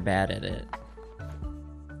seems like you're bad at it.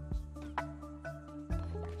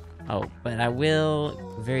 Oh, but I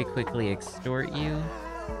will very quickly extort you.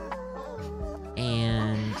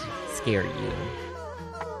 And scare you.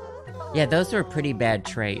 Yeah, those were pretty bad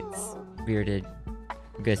traits, Bearded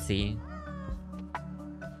Gussie.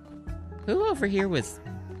 Who over here was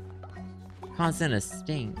causing a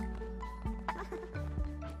stink?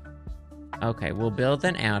 Okay, we'll build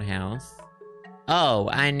an outhouse. Oh,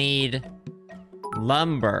 I need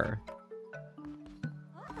lumber.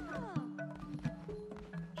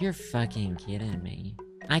 You're fucking kidding me.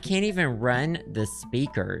 I can't even run the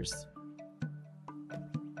speakers.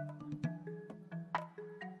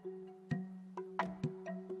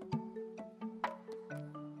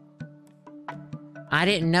 I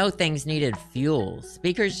didn't know things needed fuel.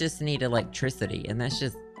 Speakers just need electricity, and that's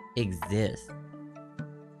just exists.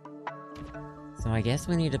 So I guess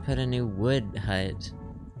we need to put a new wood hut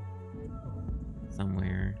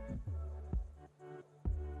somewhere.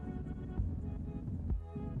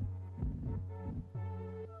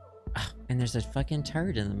 And there's a fucking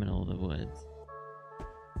turd in the middle of the woods.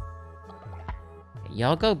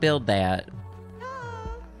 Y'all go build that.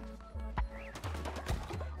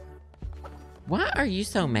 Why are you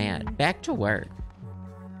so mad? Back to work.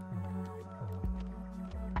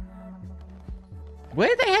 What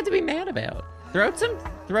did they have to be mad about?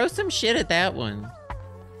 Throw some shit at that one.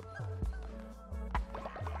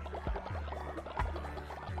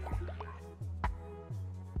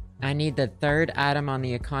 I need the third item on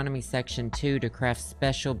the economy section 2 to craft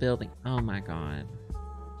special building. Oh my god.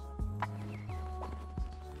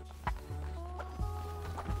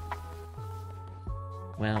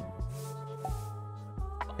 Well,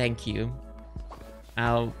 thank you.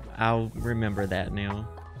 I'll remember that now.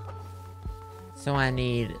 So I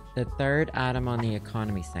need the third item on the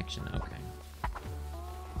economy section. Okay.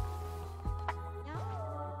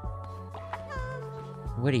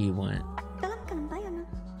 What do you want?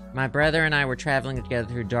 My brother and I were traveling together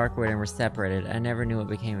through Darkwood and were separated. I never knew what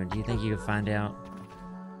became of it. Do you think you could find out?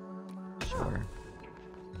 Sure.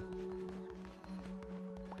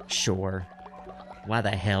 Sure. Why the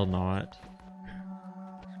hell not?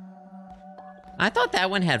 I thought that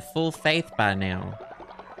one had full faith by now.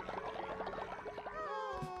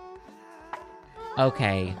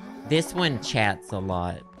 Okay. This one chats a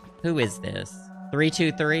lot. Who is this?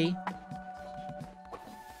 323?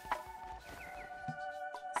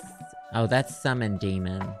 Oh, that's Summon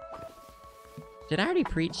Demon. Did I already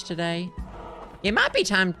preach today? It might be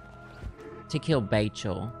time to kill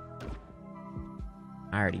Bachel.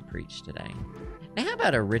 I already preached today. Now, how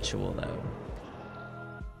about a ritual, though?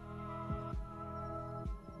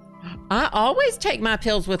 I always take my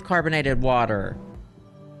pills with carbonated water.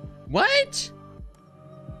 What?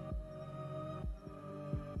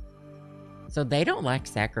 So they don't like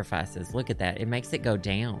sacrifices. Look at that. It makes it go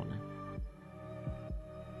down.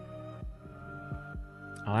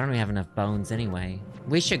 Oh, I don't even have enough bones anyway.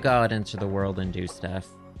 We should go out into the world and do stuff.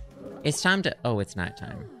 It's time to... Oh, it's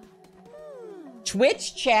nighttime.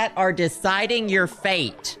 Twitch chat are deciding your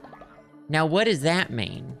fate. Now, what does that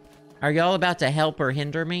mean? Are y'all about to help or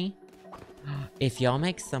hinder me? If y'all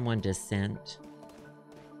make someone dissent...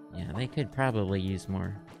 Yeah, they could probably use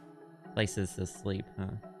more places to sleep, huh?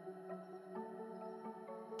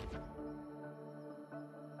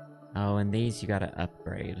 Oh, and these you gotta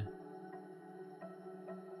upgrade.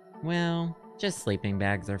 Well, just sleeping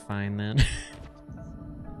bags are fine then.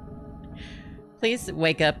 Please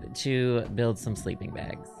wake up to build some sleeping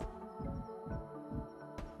bags.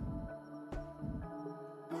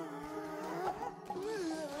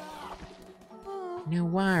 Now,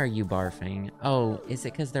 why are you barfing? Oh, is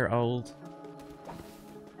it because they're old?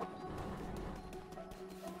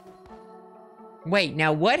 Wait,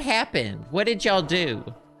 now what happened? What did y'all do?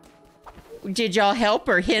 Did y'all help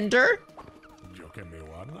or hinder?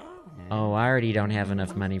 Oh, I already don't have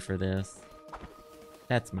enough money for this.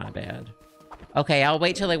 That's my bad. Okay, I'll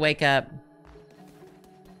wait till they wake up.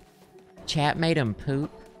 Chat made him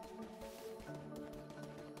poop.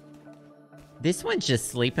 This one's just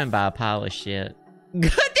sleeping by a pile of shit.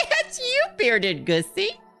 That's you, bearded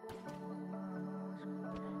Gussie.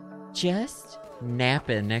 Just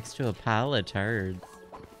napping next to a pile of turds.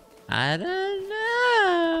 I don't know.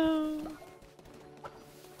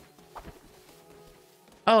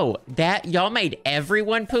 Oh, that y'all made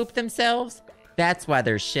everyone poop themselves? That's why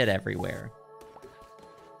there's shit everywhere.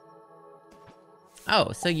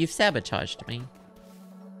 Oh, so you've sabotaged me.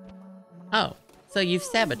 Oh, so you've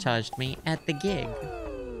sabotaged me at the gig.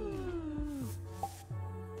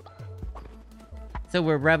 So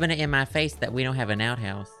we're rubbing it in my face that we don't have an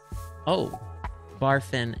outhouse. Oh,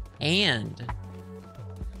 barfing and...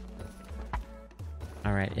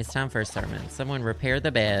 Alright, it's time for a sermon. Someone repair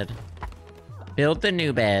the bed. Build the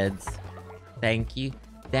new beds. Thank you.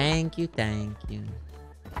 Thank you, thank you.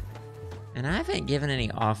 And I haven't given any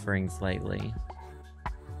offerings lately.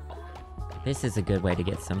 This is a good way to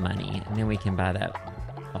get some money, and then we can buy that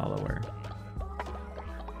follower.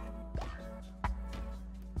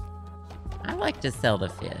 I like to sell the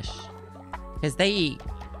fish. Because they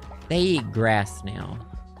eat grass now.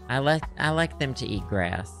 I like them to eat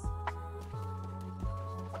grass.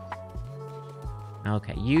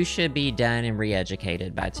 Okay, you should be done and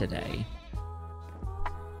re-educated by today.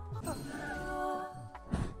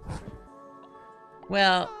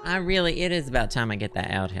 Well, it is about time I get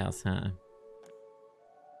that outhouse, huh?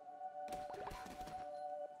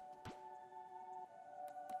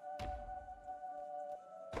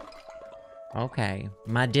 Okay,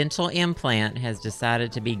 my dental implant has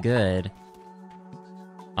decided to be good.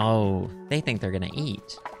 Oh, they think they're gonna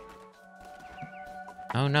eat.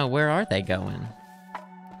 Oh no, where are they going?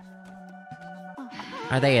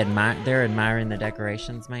 Are they they're admiring the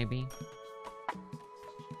decorations, maybe?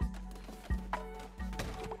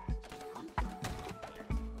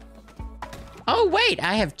 Oh, wait,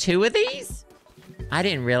 I have 2 of these? I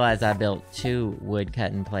didn't realize I built 2 wood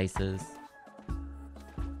cutting places.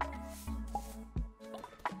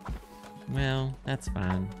 Well, that's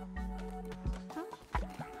fine.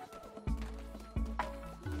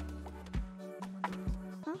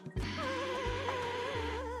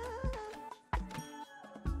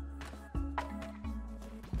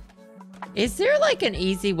 Is there like an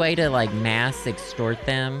easy way to like mass extort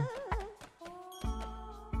them?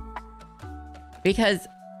 Because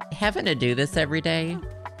having to do this every day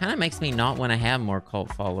kind of makes me not want to have more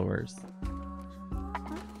cult followers.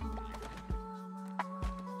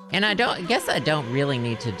 And I guess I don't really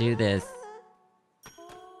need to do this.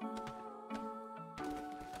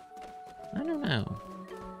 I don't know.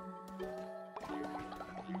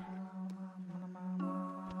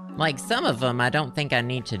 Like, some of them, I don't think I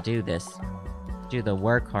need to do this. Do the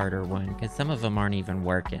work harder one, because some of them aren't even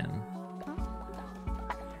working.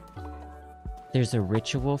 There's a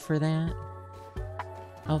ritual for that?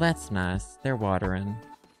 Oh, that's nice. They're watering.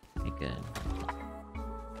 Okay, good.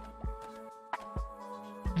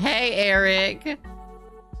 Hey, Eric!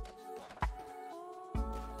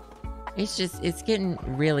 It's getting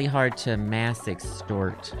really hard to mass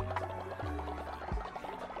extort.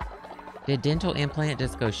 Did dental implant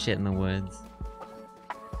just go shit in the woods?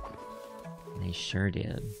 They sure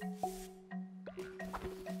did.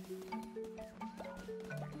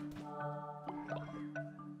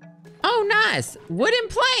 Oh, nice! Wooden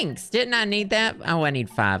planks! Didn't I need that? Oh, I need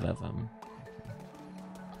 5 of them.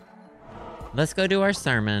 Let's go do our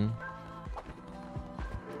sermon.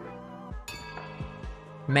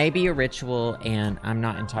 Maybe a ritual, and I'm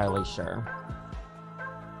not entirely sure.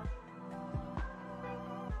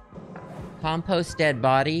 Compost dead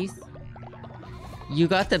bodies. You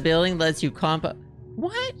got the building lets you compost.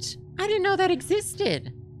 What? I didn't know that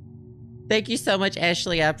existed. Thank you so much,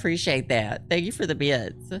 Ashley. I appreciate that. Thank you for the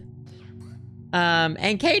bits.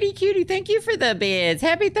 And Katie Cutie, thank you for the bits.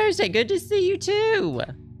 Happy Thursday. Good to see you too.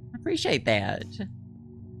 I appreciate that.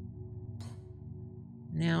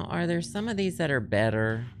 Now, are there some of these that are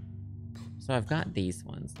better? So I've got these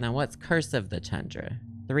ones. Now, what's Curse of the Tundra?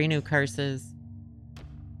 3 new curses.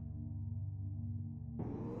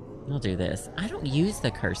 I'll do this. I don't use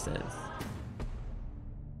the curses.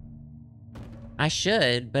 I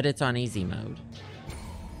should, but it's on easy mode.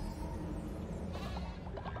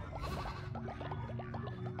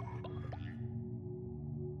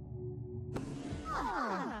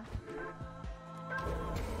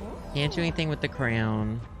 Can't do anything with the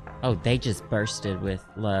crown. Oh, they just bursted with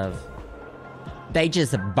love. They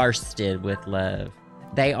just bursted with love.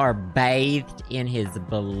 They are bathed in his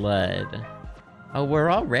blood. Oh, we're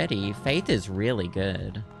all ready. Faith is really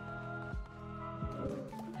good.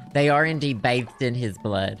 They are indeed bathed in his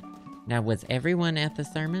blood. Now, was everyone at the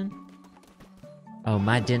sermon? Oh,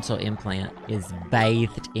 my dental implant is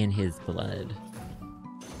bathed in his blood.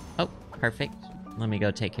 Oh, perfect. Let me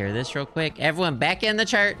go take care of this real quick. Everyone back in the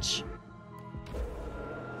church.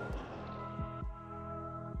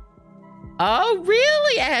 Oh,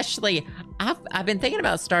 really, Ashley? I've been thinking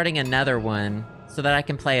about starting another one so that I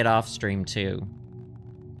can play it off stream too.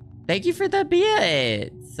 Thank you for the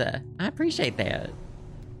bits. I appreciate that.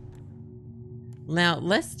 Now,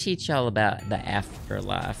 let's teach y'all about the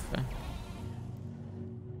afterlife.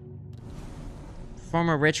 Perform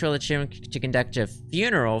a ritual to conduct a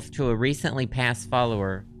funeral to a recently passed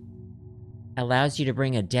follower. Allows you to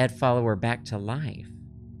bring a dead follower back to life.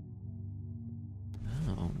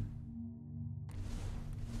 Oh.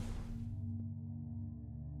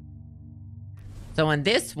 So on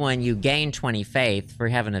this one, you gain 20 faith for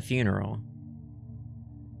having a funeral.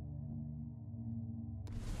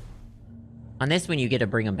 On this one, you get to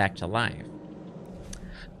bring them back to life.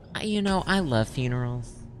 You know, I love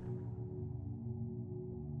funerals.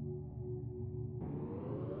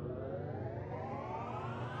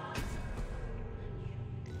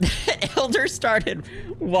 Elder started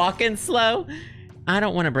walking slow. I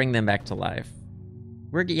don't want to bring them back to life.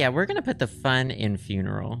 We're gonna put the fun in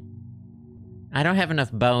funeral. I don't have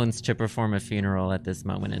enough bones to perform a funeral at this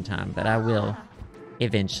moment in time, but I will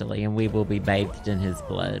eventually, and we will be bathed in his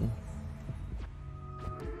blood.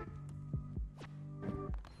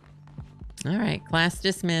 All right, class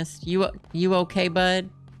dismissed. You okay, bud?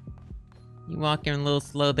 You walking a little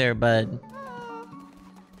slow there, bud.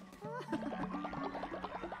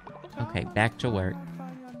 Okay, back to work.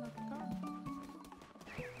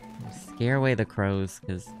 Scare away the crows,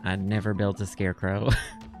 because I'd never built a scarecrow.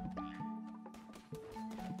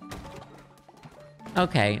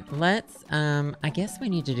 Okay, let's, I guess we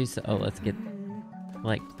need to do so. Oh, let's get,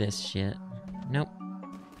 like, this shit. Nope.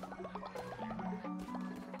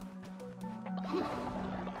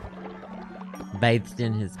 Bathed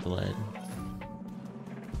in his blood.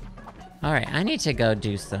 Alright, I need to go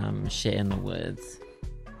do some shit in the woods.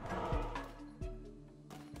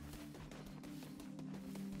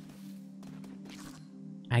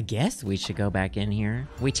 I guess we should go back in here.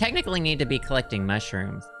 We technically need to be collecting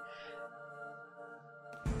mushrooms.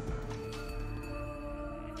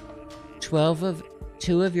 2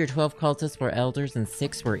 of your 12 cultists were elders and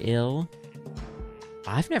 6 were ill.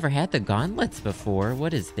 I've never had the gauntlets before.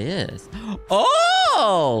 What is this?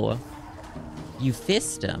 Oh! You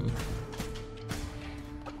fist him.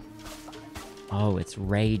 Oh, it's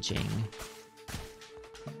raging.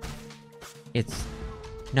 It's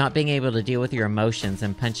not being able to deal with your emotions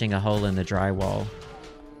and punching a hole in the drywall.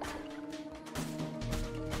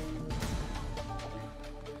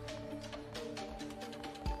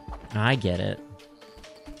 I get it.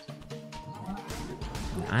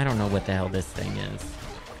 I don't know what the hell this thing is.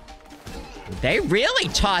 They really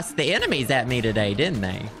tossed the enemies at me today, didn't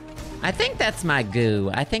they? I think that's my goo.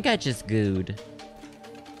 I think I just gooed.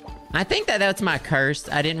 I think that's my curse.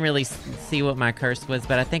 I didn't really see what my curse was,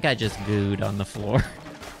 but I think I just gooed on the floor.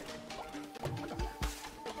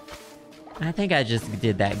 I think I just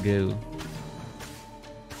did that goo.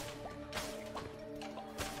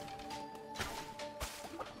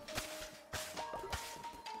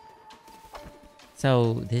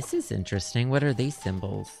 So, this is interesting. What are these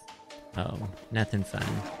symbols? Oh, nothing fun.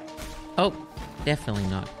 Oh, definitely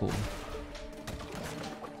not cool.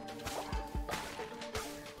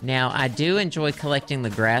 Now, I do enjoy collecting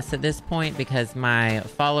the grass at this point because my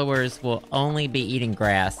followers will only be eating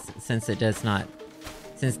grass since they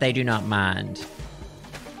do not mind.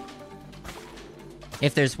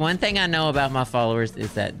 If there's one thing I know about my followers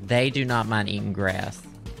is that they do not mind eating grass.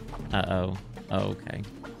 Uh-oh. Oh, okay.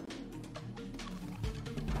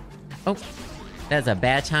 Oh, that's a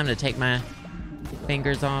bad time to take my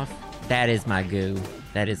fingers off. That is my goo.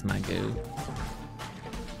 That is my goo.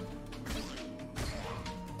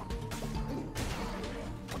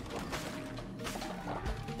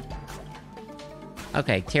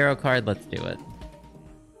 Okay, tarot card, let's do it.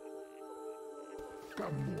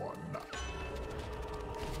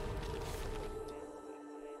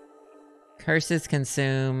 Curses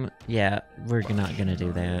consume... Yeah, we're not gonna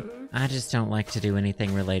do that. I just don't like to do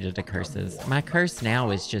anything related to curses. My curse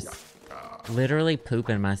now is just literally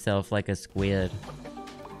pooping myself like a squid.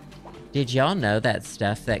 Did y'all know that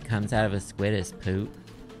stuff that comes out of a squid is poop?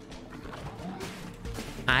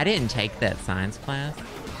 I didn't take that science class.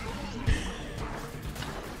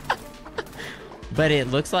 But it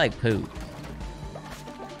looks like poop.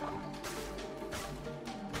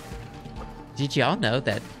 Did y'all know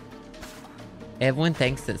that everyone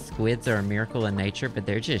thinks that squids are a miracle in nature, but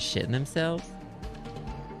they're just shitting themselves?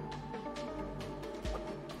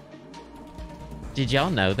 Did y'all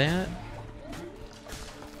know that?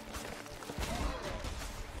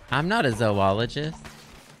 I'm not a zoologist,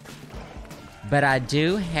 but I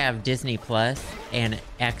do have Disney Plus and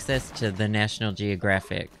access to the National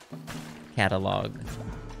Geographic catalog.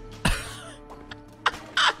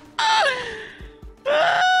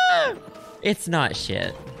 It's not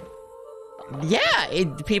shit.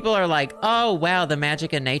 Yeah, people are like, oh wow, the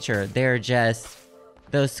magic of nature. They're just,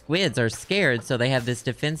 those squids are scared, so they have this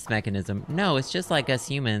defense mechanism. No, it's just like us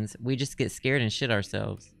humans. We just get scared and shit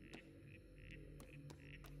ourselves.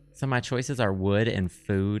 So my choices are wood and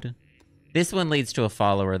food. This one leads to a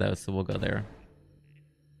follower though, so we'll go there.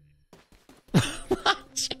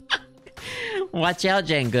 Watch out,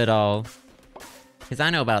 Jane Goodall. Because I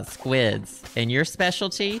know about squids. And your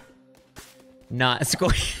specialty? Not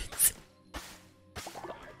squids.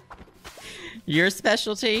 Your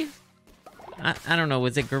specialty? I don't know,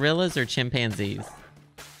 was it gorillas or chimpanzees?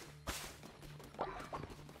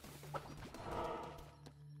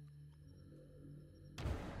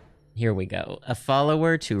 Here we go. A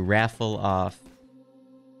follower to raffle off.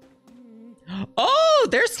 Oh,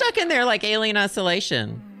 they're stuck in there like alien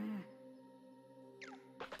isolation.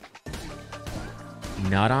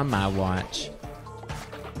 Not on my watch.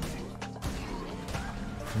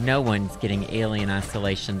 No one's getting alien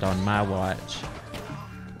isolationed on my watch.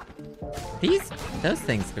 Those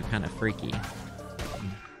things are kind of freaky.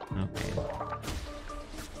 Okay.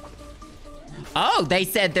 Oh, they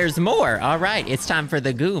said there's more. All right, it's time for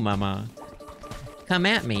the goo, mama. Come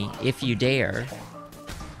at me if you dare.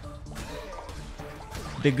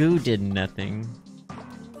 The goo did nothing.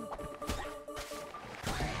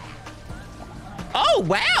 Oh,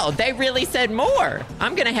 wow, they really said more.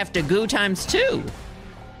 I'm gonna have to goo times 2.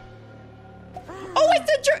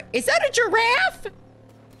 is that a giraffe?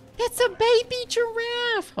 That's a baby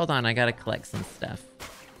giraffe. Hold on, I gotta collect some stuff.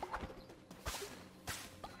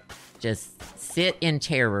 Just sit in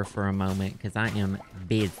terror for a moment, because I am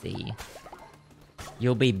busy.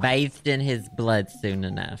 You'll be bathed in his blood soon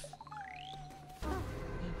enough.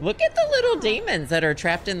 Look at the little demons that are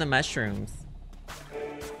trapped in the mushrooms.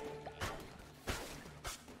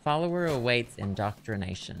 Follower awaits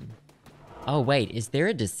indoctrination. Oh, wait, is there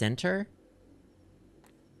a dissenter?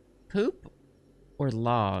 Poop or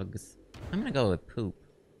logs? I'm gonna go with poop.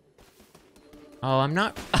 Oh, I'm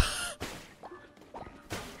not...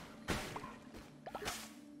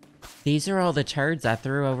 These are all the turds I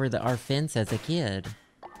threw over our fence as a kid.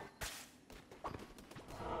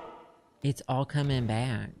 It's all coming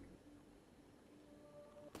back.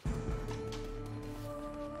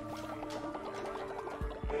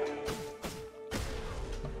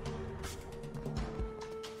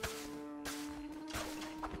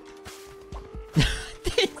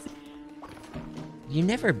 You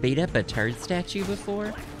never beat up a turd statue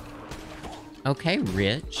before? Okay,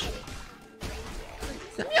 Rich.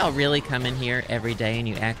 Some of y'all really come in here every day and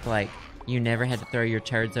you act like you never had to throw your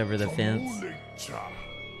turds over the fence.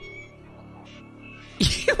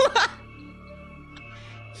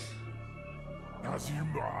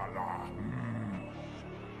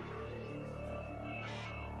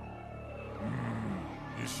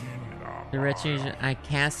 The retribution. I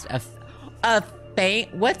cast a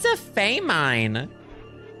what's a famine?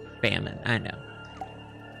 Famine, I know.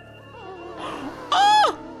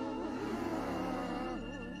 Oh!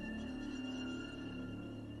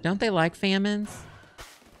 Don't they like famines?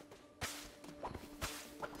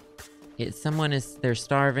 They're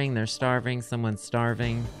starving, someone's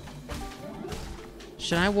starving.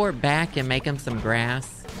 Should I warp back and make them some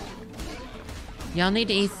grass? Y'all need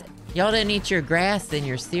to eat, y'all didn't eat your grass in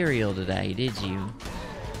your cereal today, did you?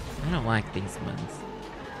 I don't like these ones.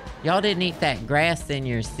 Y'all didn't eat that grass in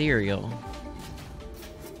your cereal.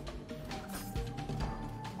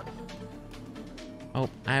 Oh,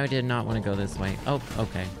 I did not want to go this way. Oh,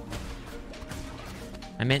 okay.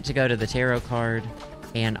 I meant to go to the tarot card.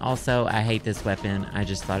 And also, I hate this weapon. I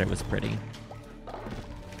just thought it was pretty.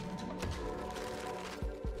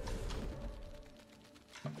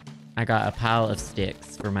 I got a pile of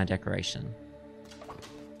sticks for my decoration.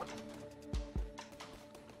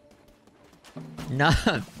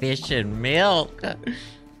 Not fish and milk.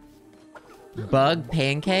 Bug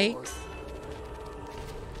pancakes?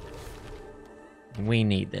 We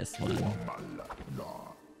need this one.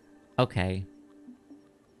 Okay.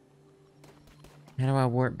 How do I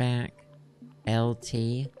warp back?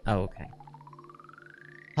 LT? Oh, okay.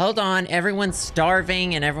 Hold on, everyone's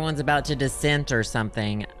starving and everyone's about to dissent or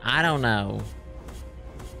something. I don't know.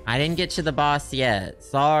 I didn't get to the boss yet.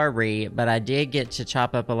 Sorry, but I did get to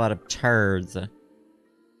chop up a lot of turds.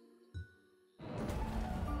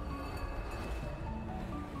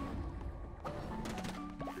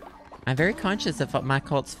 I'm very conscious of my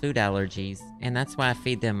cult's food allergies, and that's why I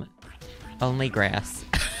feed them only grass.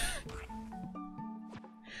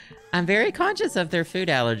 I'm very conscious of their food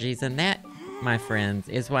allergies, and that, my friends,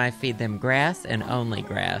 is why I feed them grass and only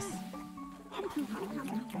grass.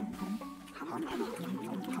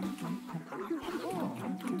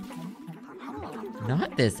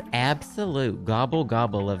 Not this absolute gobble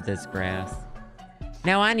gobble of this grass.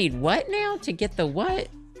 Now I need what now to get the what?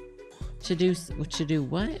 To do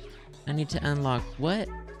what? I need to unlock what?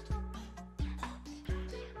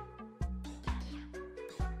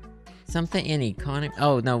 Something in economy.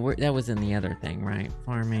 Oh, no, that was in the other thing, right?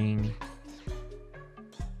 Farming.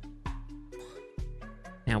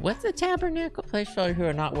 Now, what's a tabernacle? Place for all who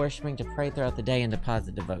are not worshiping to pray throughout the day and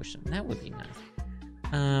deposit devotion. That would be nice.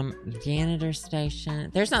 Janitor station.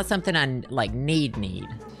 There's not something I, like, need,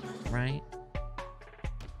 right?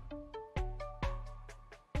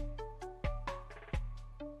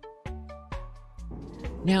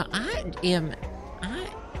 Now, I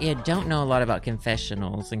don't know a lot about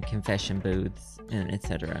confessionals and confession booths and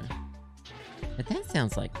etc. But that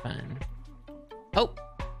sounds like fun. Oh!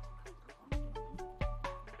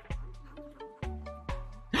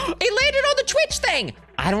 It landed on the Twitch thing!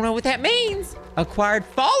 I don't know what that means. Acquired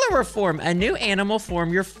follower form. A new animal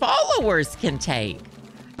form your followers can take.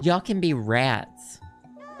 Y'all can be rats.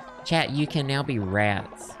 Chat, you can now be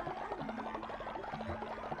rats.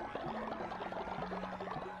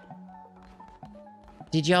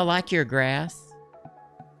 Did y'all like your grass?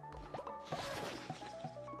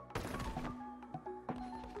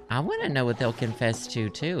 I want to know what they'll confess to,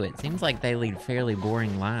 too. It seems like they lead fairly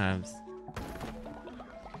boring lives.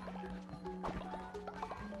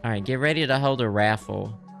 Alright, get ready to hold a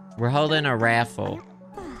raffle. We're holding a raffle.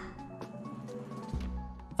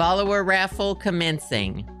 Follower raffle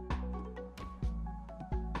commencing.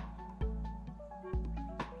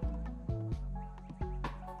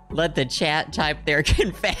 Let the chat type their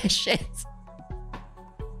confessions.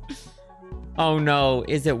 Oh no,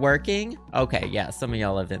 is it working? Okay, yeah, some of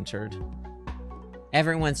y'all have entered.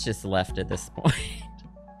 Everyone's just left at this point.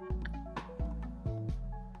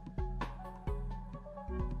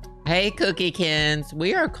 Hey, Cookiekins.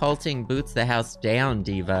 We are culting Boots the House Down,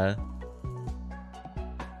 Diva.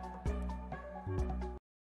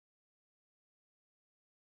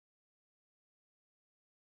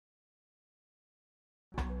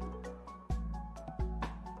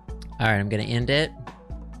 All right, I'm gonna end it.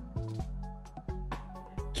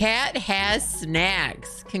 Cat has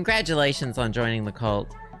snacks. Congratulations on joining the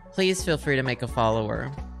cult. Please feel free to make a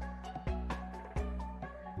follower.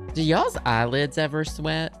 Do y'all's eyelids ever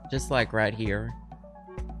sweat? Just like right here.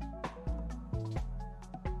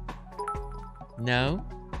 No?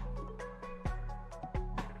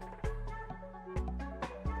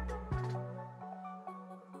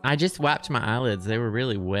 I just wiped my eyelids. They were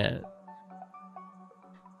really wet.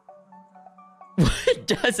 What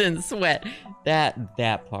doesn't sweat? That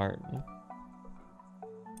part.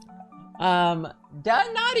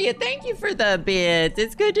 Nadia, thank you for the bits.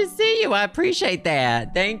 It's good to see you. I appreciate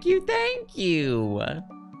that. Thank you, thank you.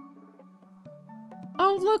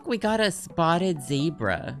 Oh, look, we got a spotted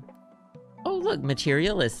zebra. Oh, look,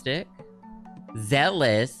 materialistic,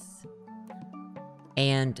 zealous,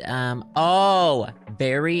 and, oh,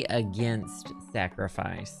 very against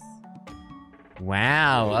sacrifice.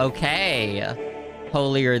 Wow, okay.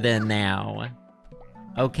 Holier than thou.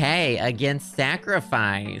 Okay, against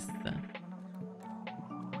sacrifice.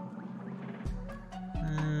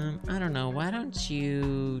 I don't know. Why don't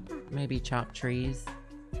you maybe chop trees?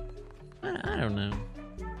 I don't know.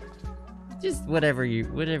 Just whatever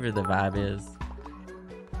the vibe is.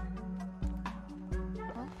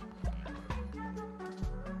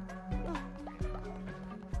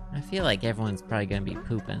 I feel like everyone's probably gonna be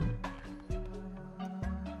pooping.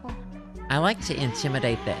 I like to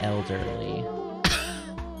intimidate the elderly.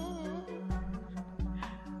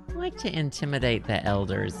 I like to intimidate the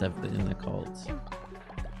elders in the cult.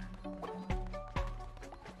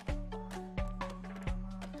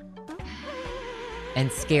 And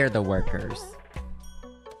scare the workers.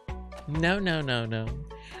 No.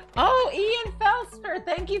 Oh, Ian Felster,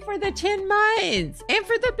 thank you for the 10 months. And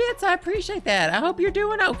for the bits, I appreciate that. I hope you're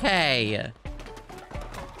doing okay.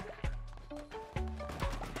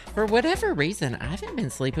 For whatever reason, I haven't been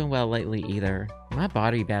sleeping well lately either. My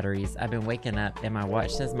body batteries, I've been waking up and my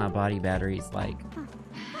watch says my body battery's like,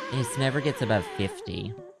 it never gets above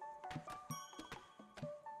 50.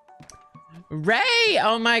 Ray,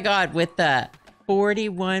 oh my God, with the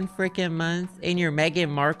 41 freaking months in your Meghan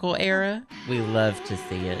Markle era. We love to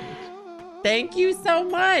see it. Thank you so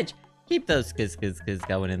much. Keep those kiss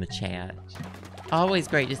going in the chat. Always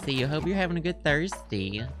great to see you. Hope you're having a good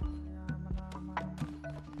Thursday.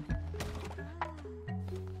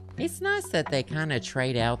 It's nice that they kind of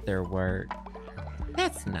trade out their work.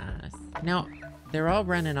 That's nice. Now, they're all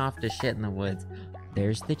running off to shit in the woods.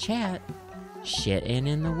 There's the chat. Shitting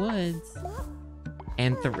in the woods.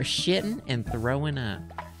 And shitting and throwing up.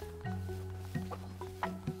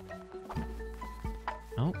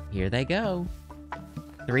 Oh, here they go.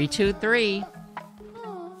 3, 2, 3.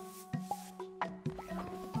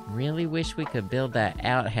 Really wish we could build that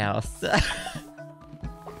outhouse.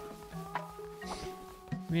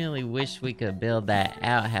 Really wish we could build that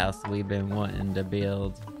outhouse we've been wanting to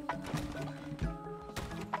build.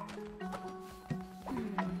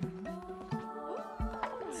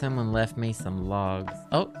 Someone left me some logs.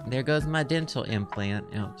 Oh, there goes my dental implant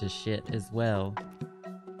out to shit as well.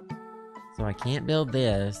 So I can't build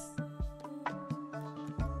this.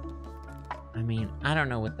 I mean, I don't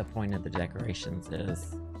know what the point of the decorations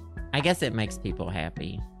is. I guess it makes people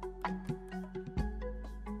happy.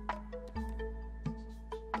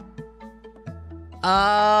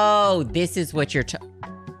 Oh, this is what you're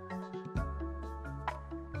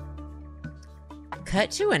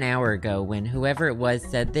Cut to an hour ago when whoever it was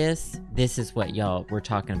said this is what y'all were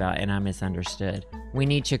talking about and I misunderstood. We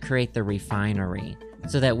need to create the refinery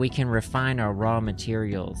so that we can refine our raw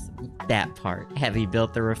materials. That part. Have you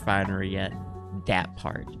built the refinery yet? That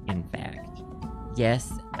part, in fact.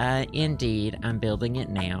 Yes, indeed, I'm building it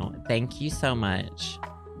now. Thank you so much.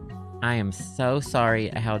 I am so sorry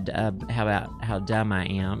how dumb I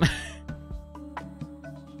am.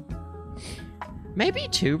 Maybe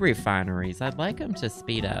 2 refineries. I'd like them to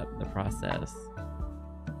speed up the process.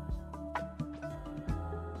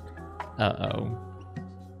 Uh-oh.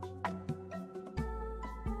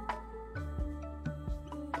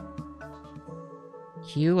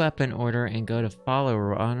 Queue up an order and go to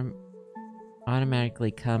follower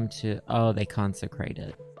automatically come to... Oh, they consecrate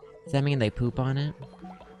it. Does that mean they poop on it?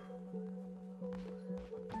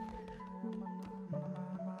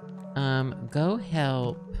 Go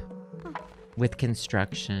help with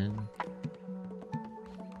construction.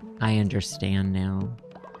 I understand now.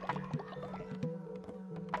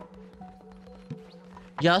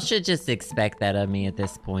 Y'all should just expect that of me at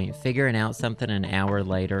this point. Figuring out something an hour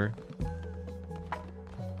later.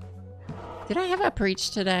 Did I have a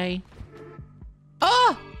preach today?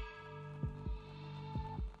 Oh!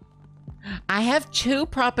 I have 2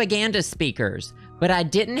 propaganda speakers, but I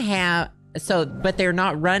didn't have... So, but they're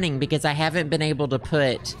not running because I haven't been able to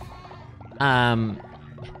put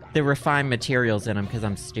the refined materials in them because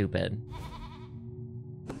I'm stupid.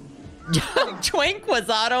 Twink was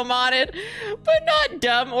auto-modded, but not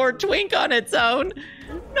dumb or Twink on its own.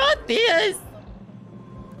 Not this.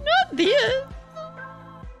 Not this.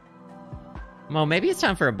 Well, maybe it's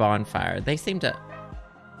time for a bonfire. They seem to...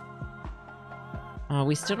 Oh,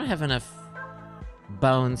 we still don't have enough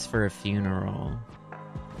bones for a funeral.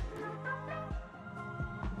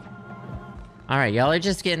 Alright, y'all are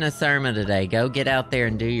just getting a sermon today. Go get out there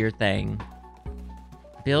and do your thing.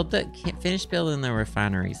 Finish building the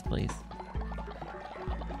refineries, please.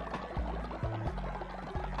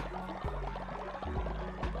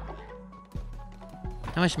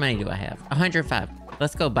 How much money do I have? 105.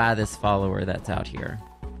 Let's go buy this follower that's out here.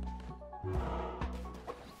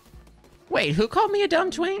 Wait, who called me a dumb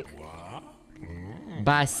twink?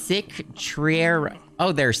 Buy sick Trier.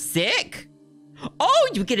 Oh, they're sick? Oh,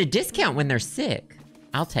 you get a discount when they're sick.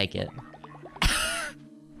 I'll take it.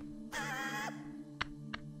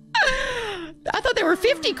 I thought they were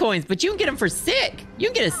 50 coins, but you can get them for sick. You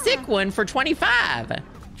can get a sick one for 25.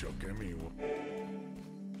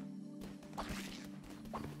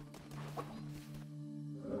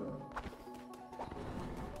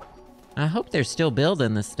 I hope they're still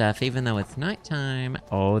building this stuff, even though it's nighttime.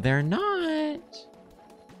 Oh, they're not.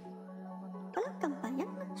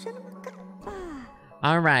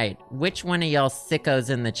 All right, which one of y'all sickos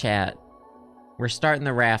in the chat? We're starting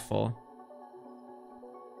the raffle.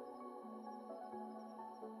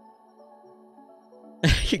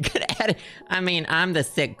 You could add it. I mean, I'm the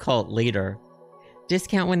sick cult leader.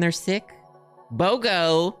 Discount when they're sick?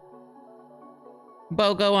 BOGO.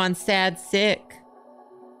 BOGO on sad sick.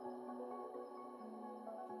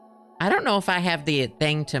 I don't know if I have the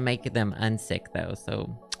thing to make them unsick, though,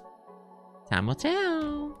 so time will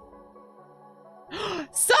tell.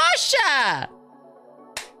 Sasha!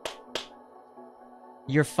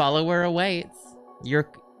 Your follower awaits. Your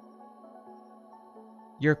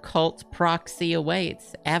cult proxy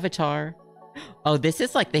awaits. Avatar. Oh, this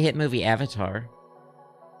is like the hit movie Avatar.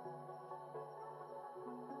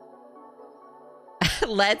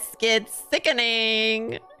 Let's get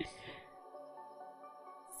sickening.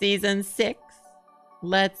 Season 6.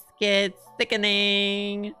 Let's get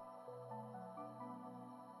sickening.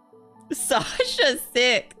 Sasha's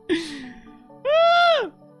sick.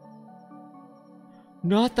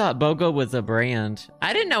 No, I thought BOGO was a brand.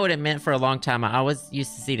 I didn't know what it meant for a long time. I always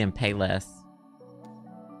used to see them pay less.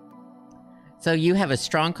 So you have a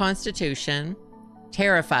strong constitution,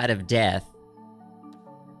 terrified of death,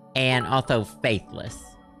 and also faithless.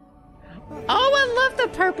 Oh, I love the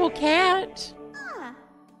purple cat.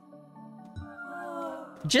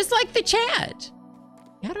 Just like the chat.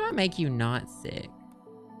 How do I make you not sick?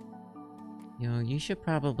 You know, you should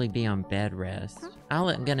probably be on bed rest.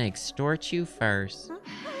 I'm gonna extort you first.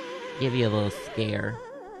 Give you a little scare.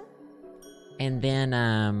 And then,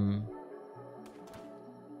 I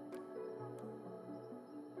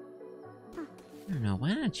don't know,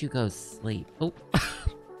 why don't you go sleep? Oh.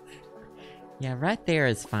 Yeah, right there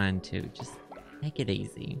is fine too. Just take it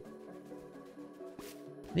easy.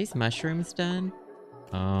 Are these mushrooms done?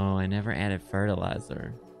 Oh, I never added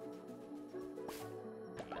fertilizer.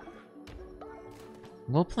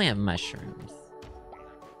 We'll plant mushrooms.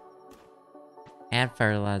 Add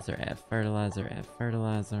fertilizer, add fertilizer, add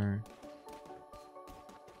fertilizer.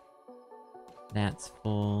 That's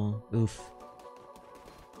full. Oof.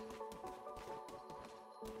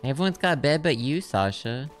 Everyone's got a bed but you,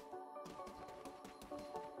 Sasha.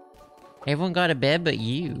 Everyone got a bed but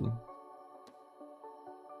you.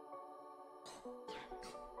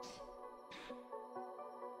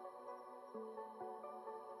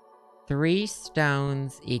 Three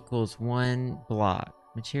stones equals 1 block.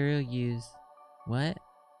 Material used. What?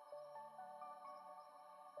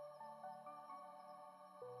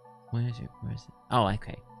 Where is it? Where is it? Oh,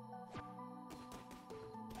 okay.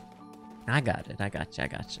 I got it. I got you. I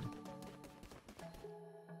got you.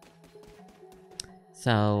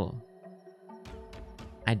 So,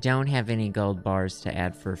 I don't have any gold bars to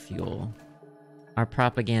add for fuel. Our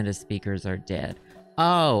propaganda speakers are dead.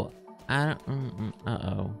 Oh, I don't...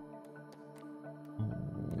 uh-oh.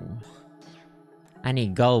 Oh. I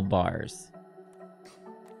need gold bars.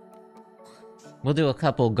 We'll do a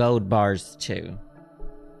couple gold bars, too.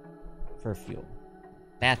 For fuel.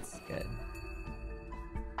 That's good.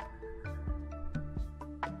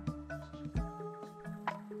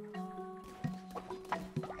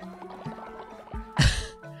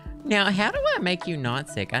 Now, how do I make you not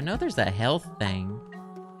sick? I know there's a health thing.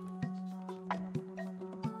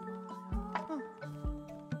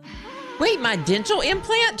 Wait, my dental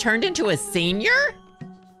implant turned into a senior?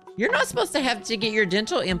 You're not supposed to have to get your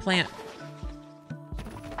dental implant.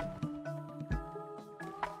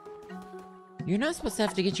 You're not supposed to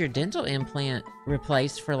have to get your dental implant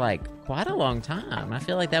replaced for like quite a long time. I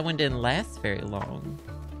feel like that one didn't last very long.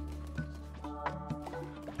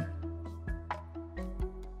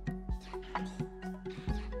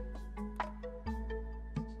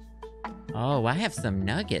 Oh, I have some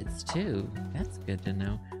nuggets too. That's good to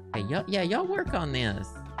know. Hey, y'all work on this.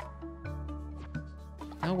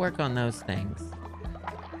 Y'all work on those things.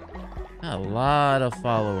 Got a lot of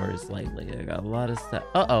followers lately. They got a lot of stuff.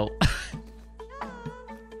 Uh-oh.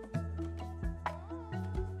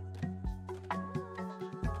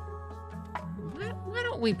 Why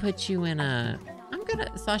don't we put you in a...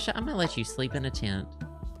 Sasha, I'm gonna let you sleep in a tent.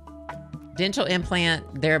 Dental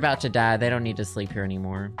implant, they're about to die. They don't need to sleep here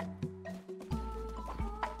anymore.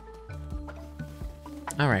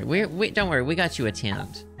 All right, don't worry, we got you a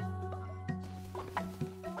tent.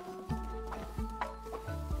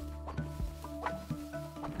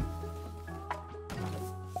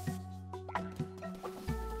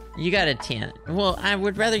 You got a tent. Well, I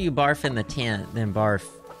would rather you barf in the tent than barf,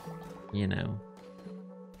 you know.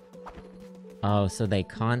 Oh, so they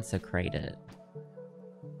consecrate it.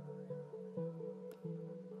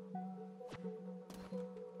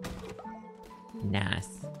 Nice.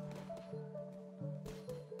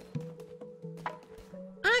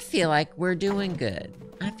 I feel like we're doing good.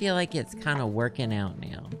 I feel like it's kind of working out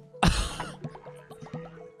now.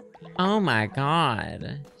 Oh my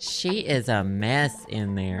god. She is a mess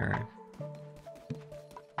in there.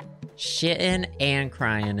 Shitting and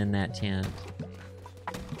crying in that tent.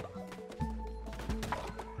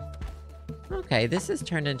 Okay, this has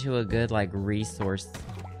turned into a good, like, resource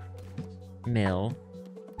mill.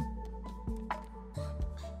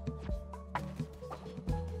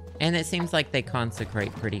 And it seems like they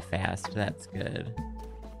consecrate pretty fast. That's good.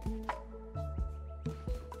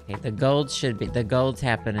 Okay, the gold's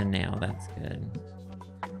happening now. That's good.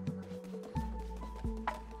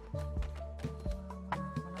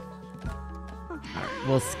 Right,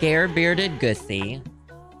 we'll scare bearded Gussie.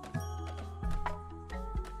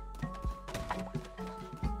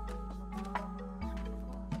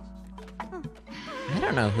 I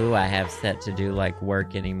don't know who I have set to do, like,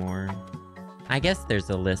 work anymore. I guess there's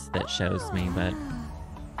a list that shows me, but...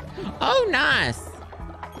 Oh, nice!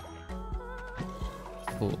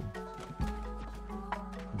 Cool.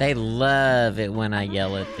 They love it when I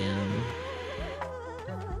yell at them.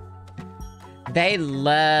 They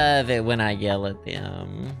love it when I yell at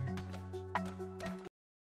them.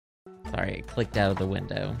 Sorry, it clicked out of the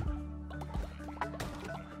window.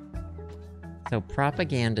 So,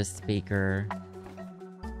 propaganda speaker...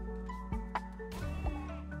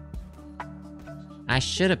 I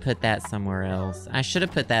should have put that somewhere else. I should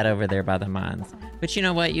have put that over there by the mines. But you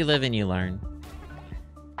know what? You live and you learn.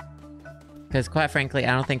 Because quite frankly,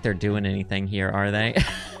 I don't think they're doing anything here, are they?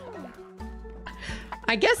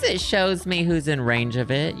 I guess it shows me who's in range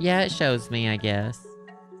of it. Yeah, it shows me, I guess.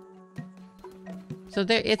 So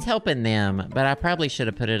it's helping them, but I probably should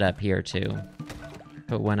have put it up here too.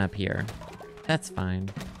 Put one up here. That's fine.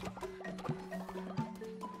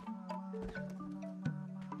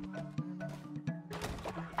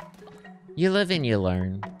 You live and you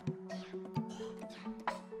learn.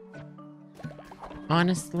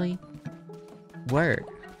 Honestly, work.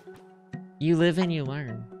 You live and you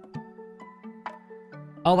learn.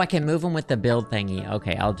 Oh, I can move them with the build thingy.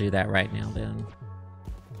 Okay, I'll do that right now then.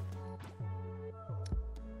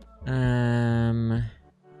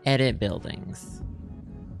 Edit buildings.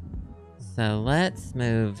 So let's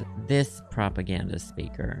move this propaganda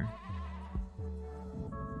speaker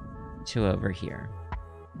to over here.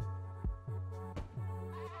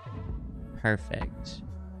 Perfect.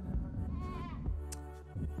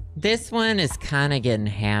 This one is kind of getting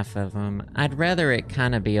half of them. I'd rather it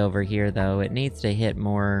kind of be over here, though. It needs to hit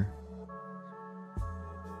more.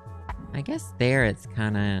 I guess there it's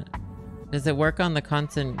kind of... Does it work on the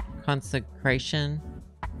consecration?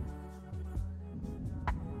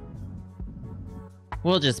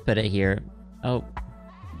 We'll just put it here. Oh.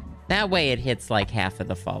 That way it hits like half of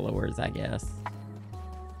the followers, I guess.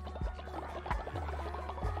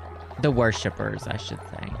 The worshippers, I should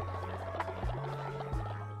say.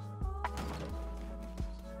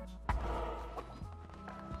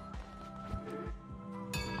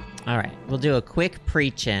 All right, we'll do a quick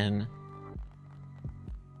preach-in.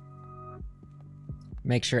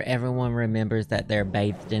 Make sure everyone remembers that they're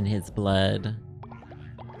bathed in his blood.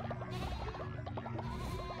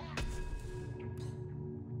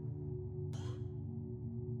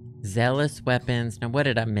 Zealous weapons. Now, what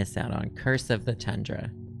did I miss out on? Curse of the Tundra.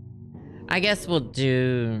 I guess we'll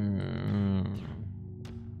do...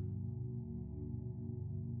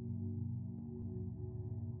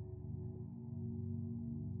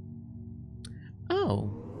 Oh,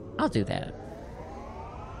 I'll do that.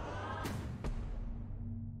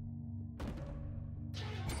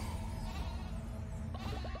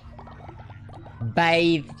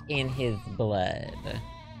 Bathed in his blood.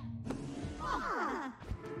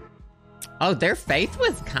 Oh, their faith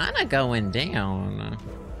was kind of going down.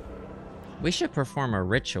 We should perform a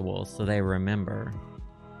ritual so they remember.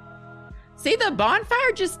 See, the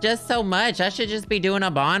bonfire just does so much. I should just be doing a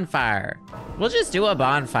bonfire. We'll just do a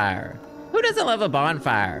bonfire. Who doesn't love a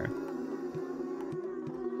bonfire?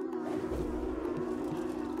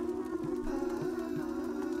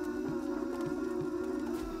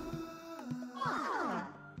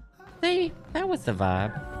 See, that was the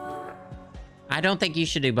vibe. I don't think you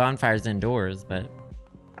should do bonfires indoors, but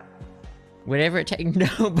whatever it takes.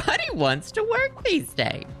 Nobody wants to work these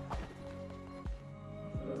days.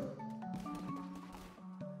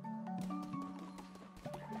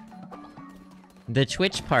 The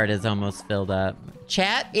Twitch part is almost filled up.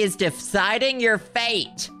 Chat is deciding your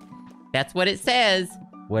fate. That's what it says.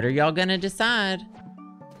 What are y'all gonna decide?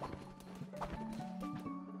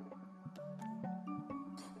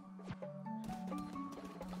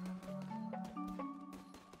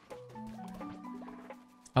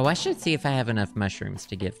 Oh, I should see if I have enough mushrooms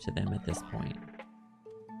to give to them at this point.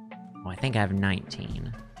 Oh, I think I have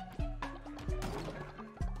 19.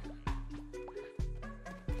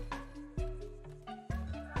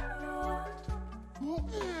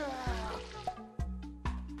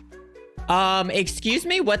 Excuse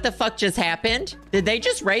me? What the fuck just happened? Did they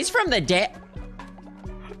just raise from the dead?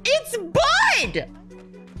 It's Bud!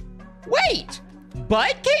 Wait!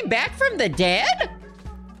 Bud came back from the dead?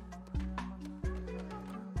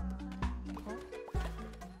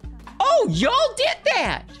 Oh, y'all did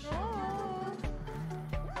that!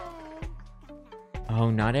 Oh,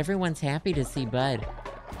 not everyone's happy to see Bud.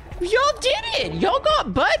 Y'all did it! Y'all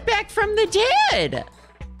got Bud back from the dead!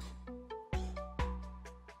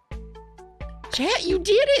 Chat, you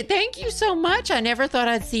did it! Thank you so much! I never thought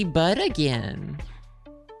I'd see Bud again.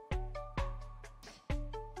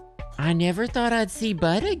 I never thought I'd see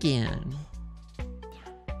Bud again.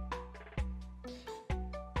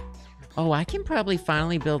 Oh, I can probably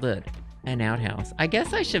finally build an outhouse. I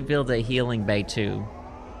guess I should build a healing bay too.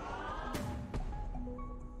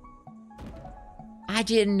 I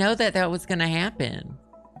didn't know that that was gonna happen.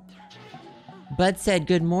 Bud said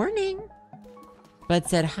good morning. Bud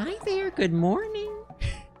said, hi there, good morning.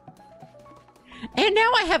 And now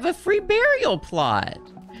I have a free burial plot.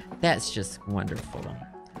 That's just wonderful.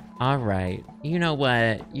 All right, you know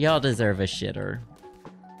what? Y'all deserve a shitter.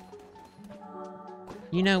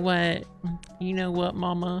 You know what? You know what,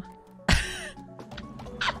 mama?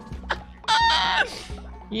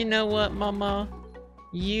 You know what, mama?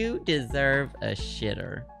 You deserve a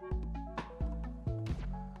shitter.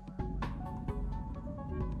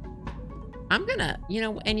 I'm gonna, you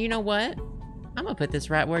know, and you know what? I'm gonna put this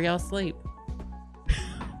right where y'all sleep.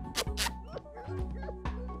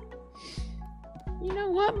 You know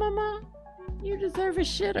what, mama? You deserve a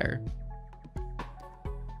shitter.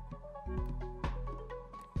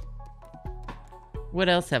 What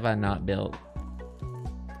else have I not built?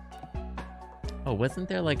 Oh, wasn't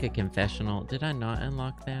there like a confessional? Did I not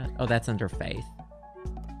unlock that? Oh, that's under faith.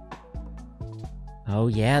 Oh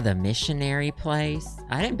yeah, the missionary place.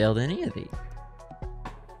 I didn't build any of these.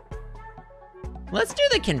 Let's do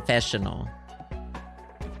the confessional.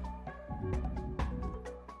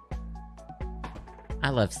 I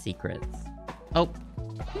love secrets. Oh.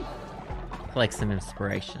 Collect some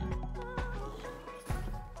inspiration.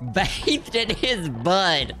 Bathed in his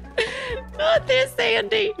bud. Not this,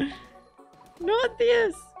 Andy. Not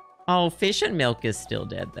this. Oh, fish and milk is still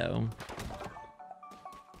dead, though.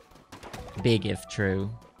 Big if true.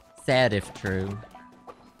 Sad if true.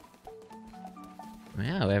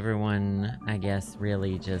 Wow, everyone, I guess,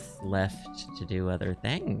 really just left to do other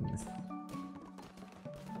things.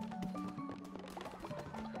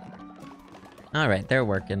 Alright, they're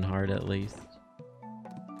working hard at least.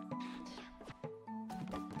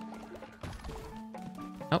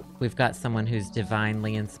 Oh, we've got someone who's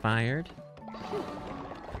divinely inspired.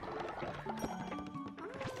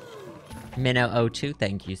 Minnow02,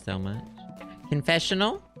 thank you so much.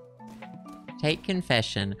 Confessional? Take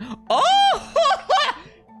confession. Oh!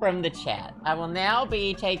 From the chat. I will now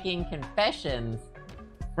be taking confessions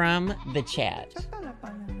from the chat.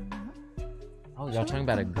 Oh, y'all talking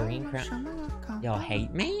about a green crown? Y'all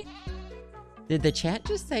hate me? Did the chat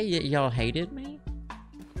just say y'all hated me?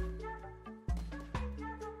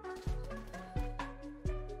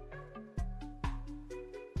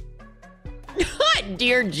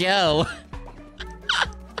 Dear Joe.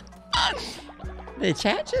 The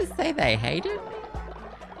chat just say they hated me?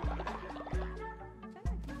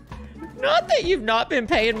 Not that you've not been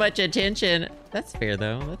paying much attention. That's fair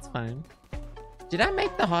though, that's fine. Did I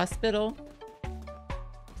make the hospital?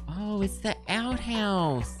 Oh, it's the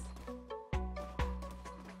outhouse.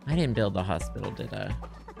 I didn't build the hospital, did I?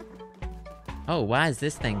 Oh, why is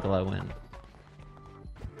this thing glowing?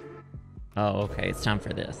 Oh, okay, it's time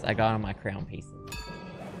for this. I got on my crown pieces.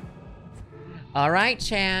 All right,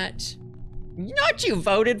 chat. Not you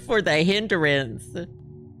voted for the hindrance.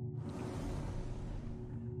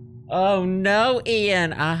 Oh no,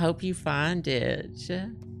 Ian. I hope you find it.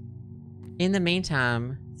 In the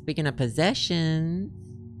meantime, speaking of possessions...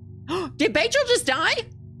 Did Bachel just die?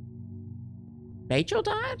 Bachel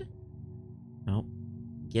died? Oh,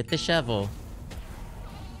 get the shovel.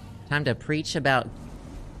 Time to preach about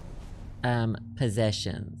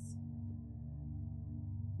possessions.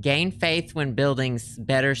 Gain faith when building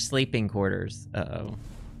better sleeping quarters. Uh-oh.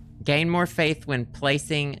 Gain more faith when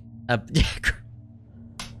placing a...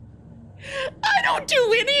 I don't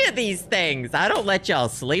do any of these things. I don't let y'all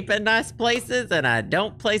sleep in nice places, and I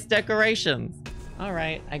don't place decorations. All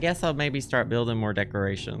right, I guess I'll maybe start building more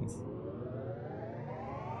decorations.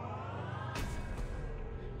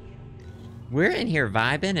 We're in here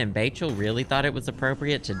vibing, and Bachel really thought it was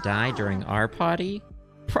appropriate to die during our party?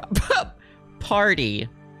 Party,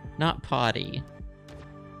 not potty.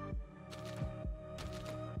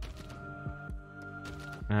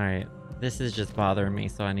 All right, this is just bothering me,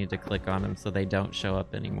 so I need to click on them so they don't show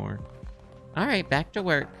up anymore. All right, back to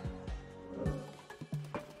work.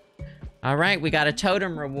 All right, we got a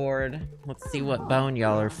totem reward. Let's see what bone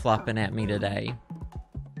y'all are flopping at me today.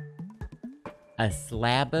 A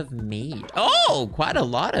slab of meat. Oh, quite a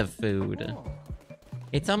lot of food.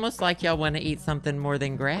 It's almost like y'all want to eat something more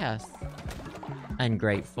than grass.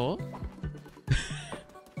 Ungrateful.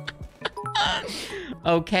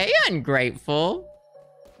 Okay, ungrateful.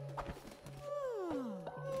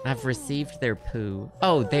 I've received their poo.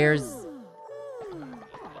 Oh, there's...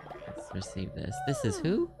 Let's receive this. This is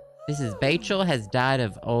who? This is Bachel has died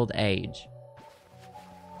of old age.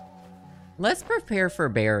 Let's prepare for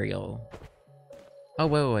burial. Oh,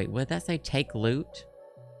 wait. What did that say? Take loot?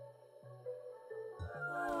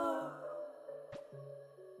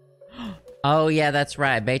 Oh, yeah, that's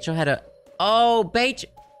right. Bachel had a... Oh,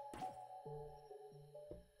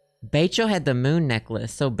 Bachel had the moon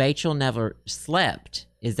necklace, so Bachel never slept.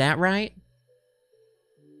 Is that right?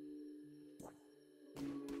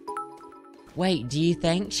 Wait, do you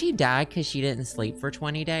think she died because she didn't sleep for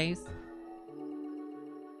 20 days?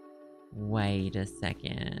 Wait a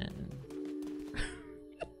second.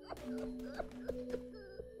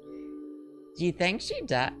 Do you think she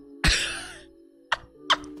died?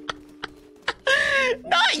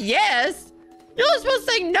 Not yes! You were supposed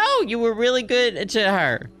to say no! You were really good to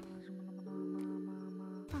her.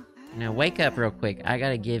 Now wake up real quick. I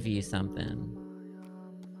gotta give you something.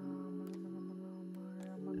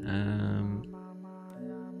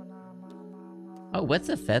 Oh, what's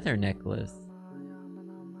a feather necklace?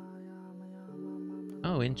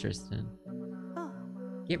 Oh, interesting.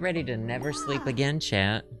 Get ready to never sleep again,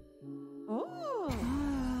 chat.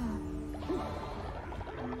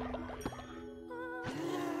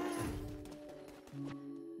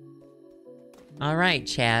 Alright,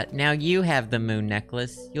 chat. Now you have the moon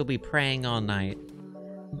necklace. You'll be praying all night.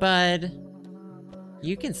 Bud.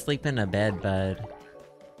 You can sleep in a bed, Bud.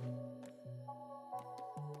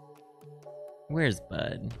 Where's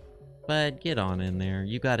Bud? Bud, get on in there.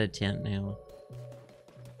 You got a tent now.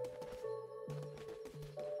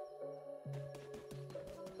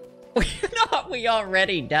 No, we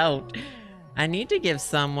already don't. I need to give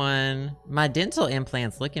someone... My dental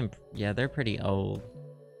implants looking... Yeah, they're pretty old.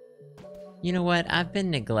 You know what? I've been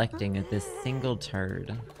neglecting this single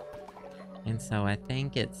turd. And so I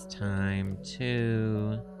think it's time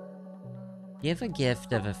to... give a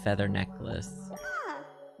gift of a feather necklace.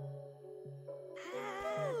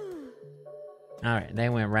 Alright, they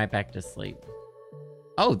went right back to sleep.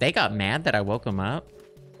 Oh, they got mad that I woke them up?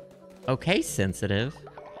 Okay, sensitive.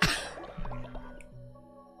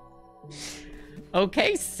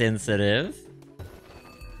 Okay, sensitive.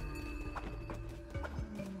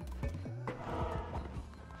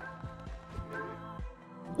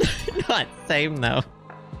 Not same, though.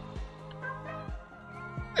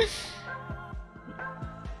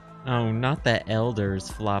 Oh, not the elders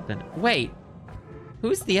flopping. Wait,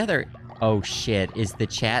 who's the other? Oh shit, is the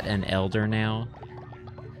chat an elder now?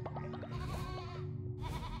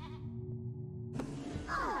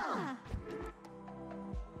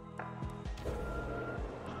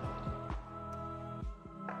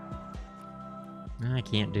 I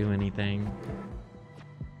can't do anything.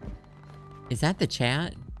 Is that the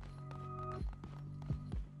chat?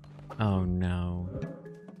 Oh no.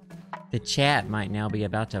 The chat might now be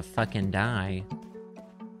about to fucking die.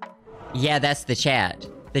 Yeah, that's the chat.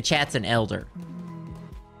 The chat's an elder.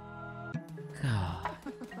 God.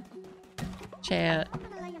 Chat.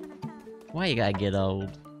 Why you gotta get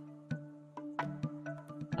old?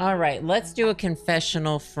 Alright, let's do a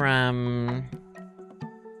confessional from...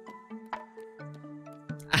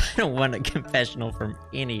 I don't want a confessional from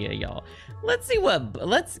any of y'all. Let's see what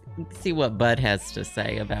Bud has to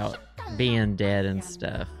say about being dead and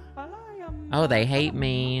stuff. Oh, they hate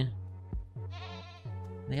me.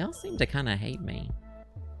 They all seem to kind of hate me.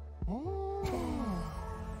 Whoa.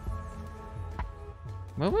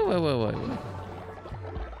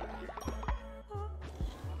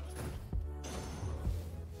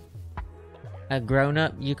 A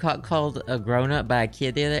grown-up? You got called a grown-up by a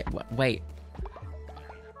kid the other day? Wait.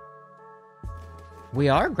 We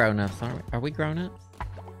are grown-ups, aren't we? Are we grown-ups?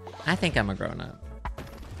 I think I'm a grown-up.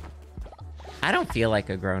 I don't feel like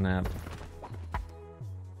a grown-up.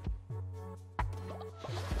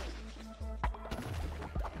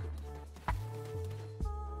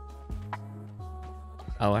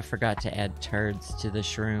 Oh, I forgot to add turds to the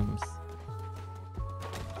shrooms.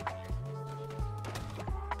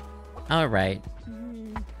 Alright.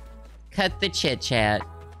 Cut the chit-chat.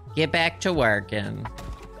 Get back to working.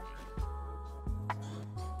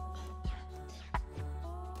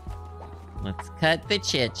 Let's cut the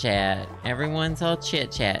chit-chat. Everyone's all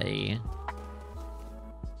chit-chatty.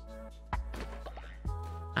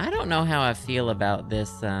 I don't know how I feel about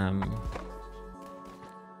this, Oh.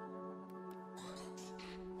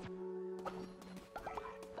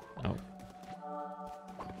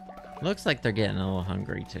 Looks like they're getting a little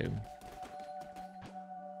hungry, too.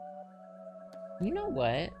 You know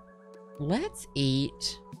what? Let's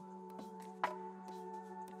eat...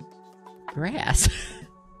 grass.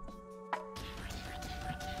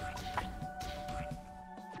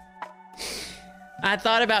 I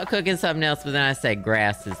thought about cooking something else, but then I said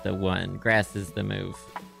grass is the one. Grass is the move.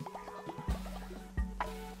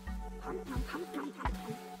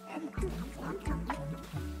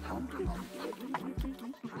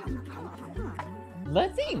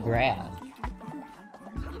 Let's eat grass.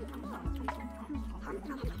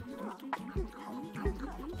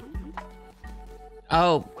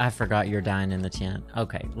 Oh, I forgot you're dying in the tent.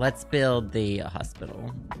 Okay, let's build the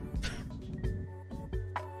hospital.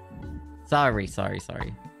 Sorry.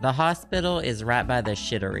 The hospital is right by the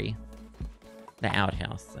shittery. The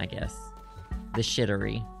outhouse, I guess. The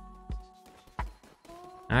shittery.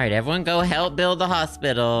 Alright, everyone go help build the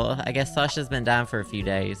hospital. I guess Sasha's been down for a few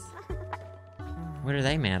days. What are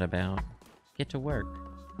they mad about? Get to work.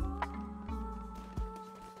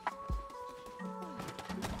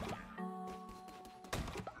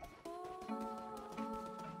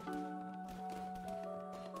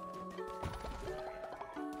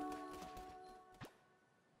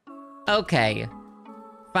 Okay.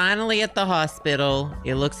 Finally at the hospital.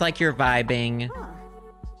 It looks like you're vibing.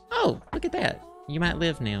 Oh, look at that. You might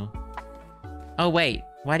live now. Oh, wait.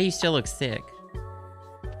 Why do you still look sick?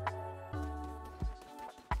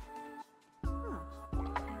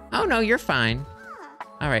 Oh, no, you're fine.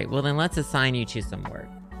 Alright, well then let's assign you to some work.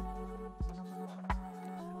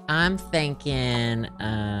 I'm thinking,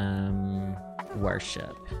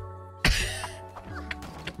 worship.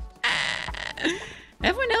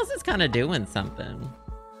 Everyone else is kind of doing something.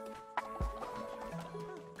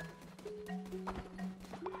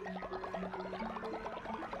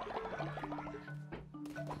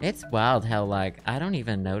 It's wild how, like, I don't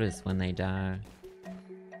even notice when they die.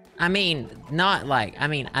 I mean, not like,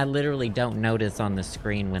 I literally don't notice on the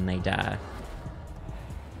screen when they die.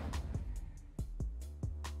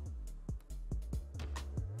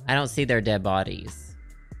 I don't see their dead bodies.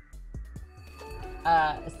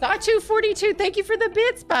 Satu42, thank you for the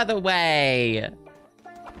bits, by the way.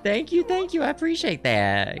 Thank you, I appreciate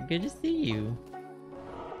that. Good to see you.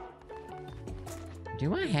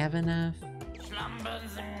 Do I have enough?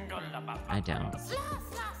 I don't.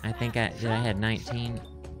 I think I had 19.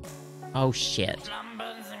 Oh shit.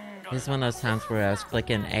 This is one of those times where I was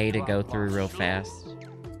clicking A to go through real fast.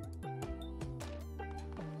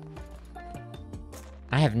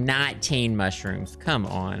 I have 19 mushrooms. Come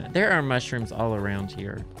on. There are mushrooms all around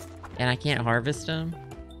here. And I can't harvest them?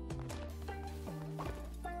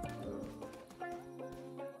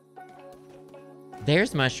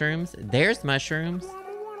 There's mushrooms. There's mushrooms.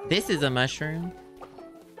 This is a mushroom.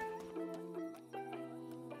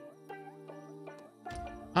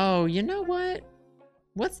 Oh, you know what?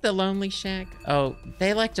 What's the Lonely Shack? Oh,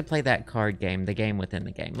 they like to play that card game, the game within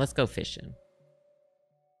the game. Let's go fishing.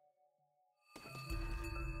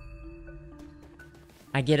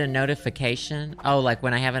 I get a notification. Oh, like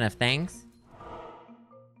when I have enough things?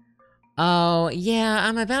 Oh, yeah,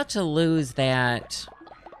 I'm about to lose that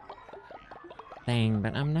thing,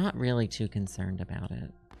 but I'm not really too concerned about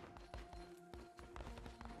it.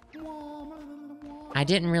 I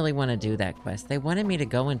didn't really want to do that quest. They wanted me to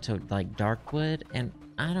go into, like, Darkwood, and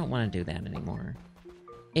I don't want to do that anymore.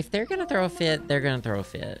 If they're gonna throw a fit, they're gonna throw a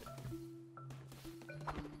fit.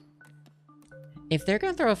 If they're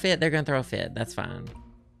gonna throw a fit, they're gonna throw a fit. That's fine.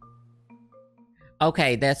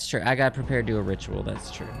 Okay, that's true. I got prepared to do a ritual.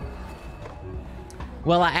 That's true.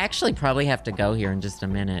 Well, I actually probably have to go here in just a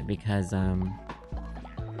minute because,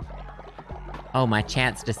 oh, my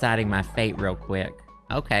chat's deciding my fate real quick.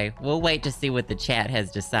 Okay, we'll wait to see what the chat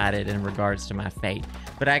has decided in regards to my fate.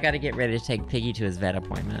 But I gotta get ready to take Piggy to his vet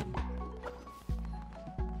appointment.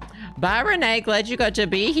 Bye, Renee. Glad you got to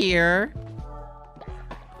be here.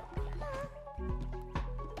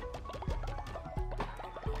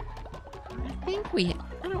 I think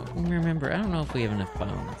I don't remember. I don't know if we have enough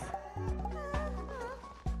bones.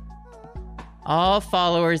 All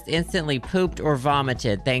followers instantly pooped or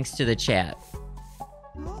vomited thanks to the chat.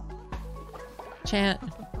 Chat.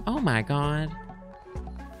 Oh my god.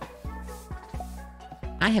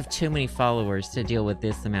 I have too many followers to deal with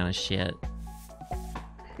this amount of shit.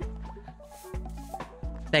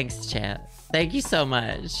 Thanks, chat. Thank you so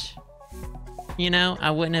much. You know,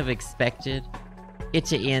 I wouldn't have expected it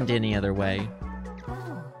to end any other way.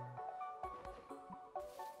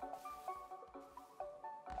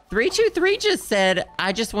 "323 just said,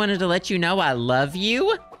 I just wanted to let you know I love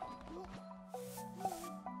you."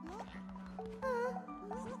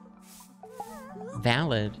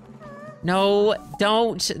 Valid. No,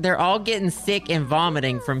 don't. They're all getting sick and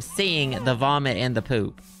vomiting from seeing the vomit and the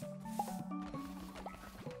poop.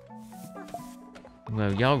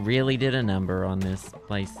 Well, y'all really did a number on this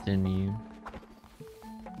place, didn't you?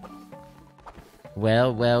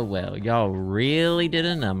 Well, well, well. Y'all really did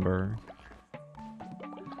a number.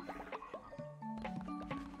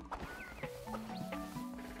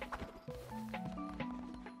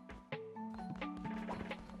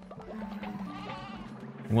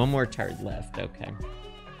 One more turd left, okay.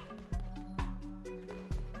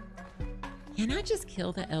 Can I just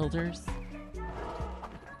kill the elders?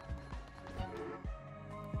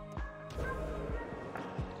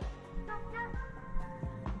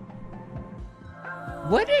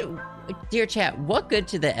 What do... Dear chat, what good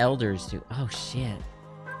do the elders do? Oh, shit.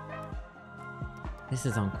 This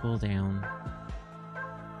is on cooldown.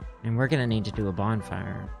 And we're gonna need to do a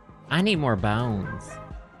bonfire. I need more bones.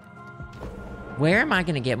 Where am I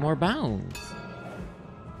gonna get more bones?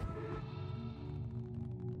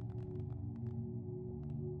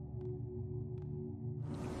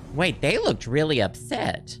 Wait, they looked really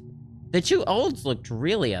upset. The two olds looked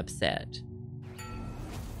really upset.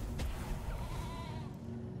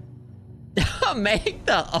 Make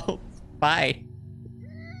the olds fight.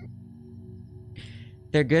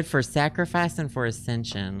 They're good for sacrifice and for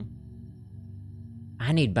ascension.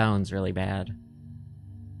 I need bones really bad.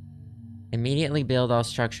 Immediately build all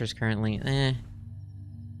structures currently.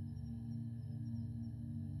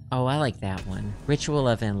 Oh, I like that one. Ritual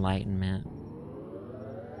of Enlightenment.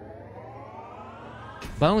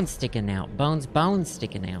 Bones sticking out. Bones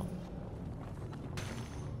sticking out.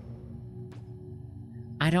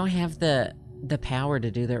 I don't have the power to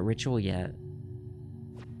do that ritual yet.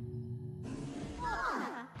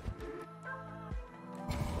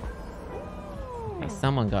 Okay,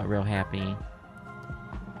 someone got real happy.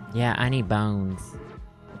 Yeah, I need bones.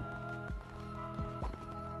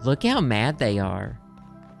 Look how mad they are.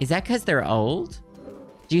 Is that because they're old?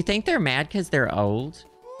 Do you think they're mad because they're old?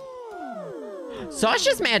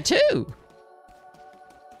 Sasha's mad too!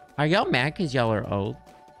 Are y'all mad because y'all are old?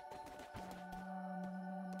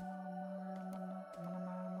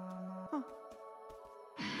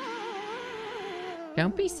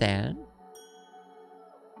 Don't be sad.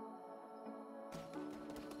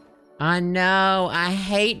 I know. I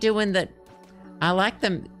hate doing the... I like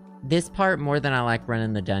this part more than I like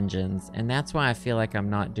running the dungeons. And that's why I feel like I'm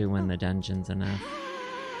not doing the dungeons enough.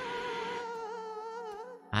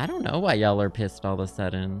 I don't know why y'all are pissed all of a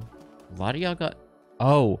sudden. A lot of y'all got...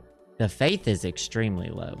 Oh, the faith is extremely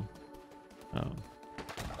low. Oh.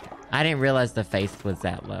 I didn't realize the faith was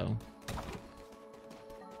that low.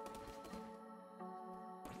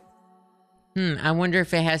 I wonder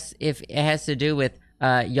if it has to do with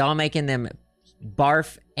y'all making them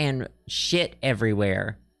barf and shit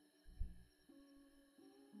everywhere.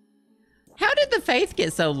 How did the faith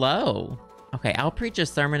get so low? Okay, I'll preach a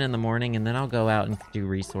sermon in the morning and then I'll go out and do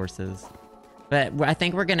resources. But I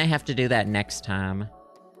think we're gonna have to do that next time.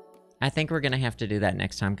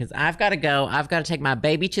 Because I've got to go. I've got to take my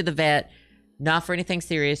baby to the vet. Not for anything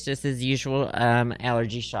serious, just as usual,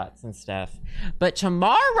 allergy shots and stuff. But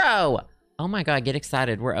tomorrow, oh my God, get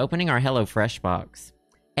excited. We're opening our HelloFresh box.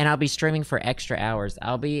 And I'll be streaming for extra hours.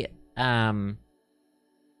 I'll be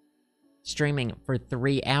streaming for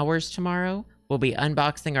 3 hours tomorrow. We'll be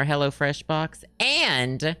unboxing our HelloFresh box.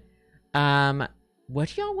 And what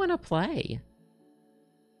do y'all want to play?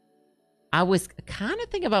 I was kind of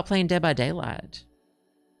thinking about playing Dead by Daylight.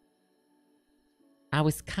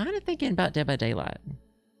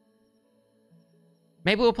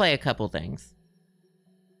 Maybe we'll play a couple things.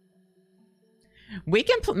 We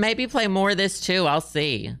can maybe play more of this too. I'll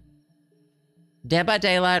see. Dead by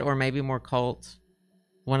Daylight or maybe more Cult.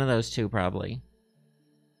 One of those two probably.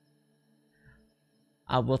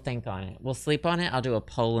 We'll think on it. We'll sleep on it. I'll do a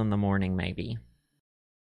poll in the morning maybe.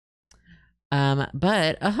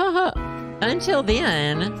 But until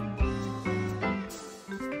then,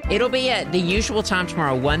 it'll be at the usual time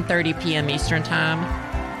tomorrow, 1:30 p.m. Eastern time.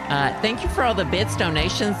 Thank you for all the bits,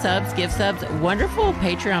 donations, subs, gift subs, wonderful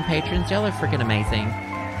Patreon patrons. Y'all are freaking amazing.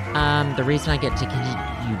 The reason I get to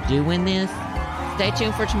continue doing this, stay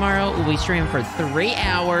tuned for tomorrow. We'll be streaming for 3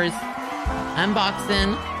 hours,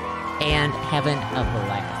 unboxing, and having a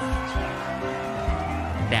blast.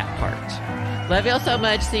 That part. Love y'all so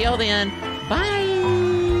much. See y'all then. Bye.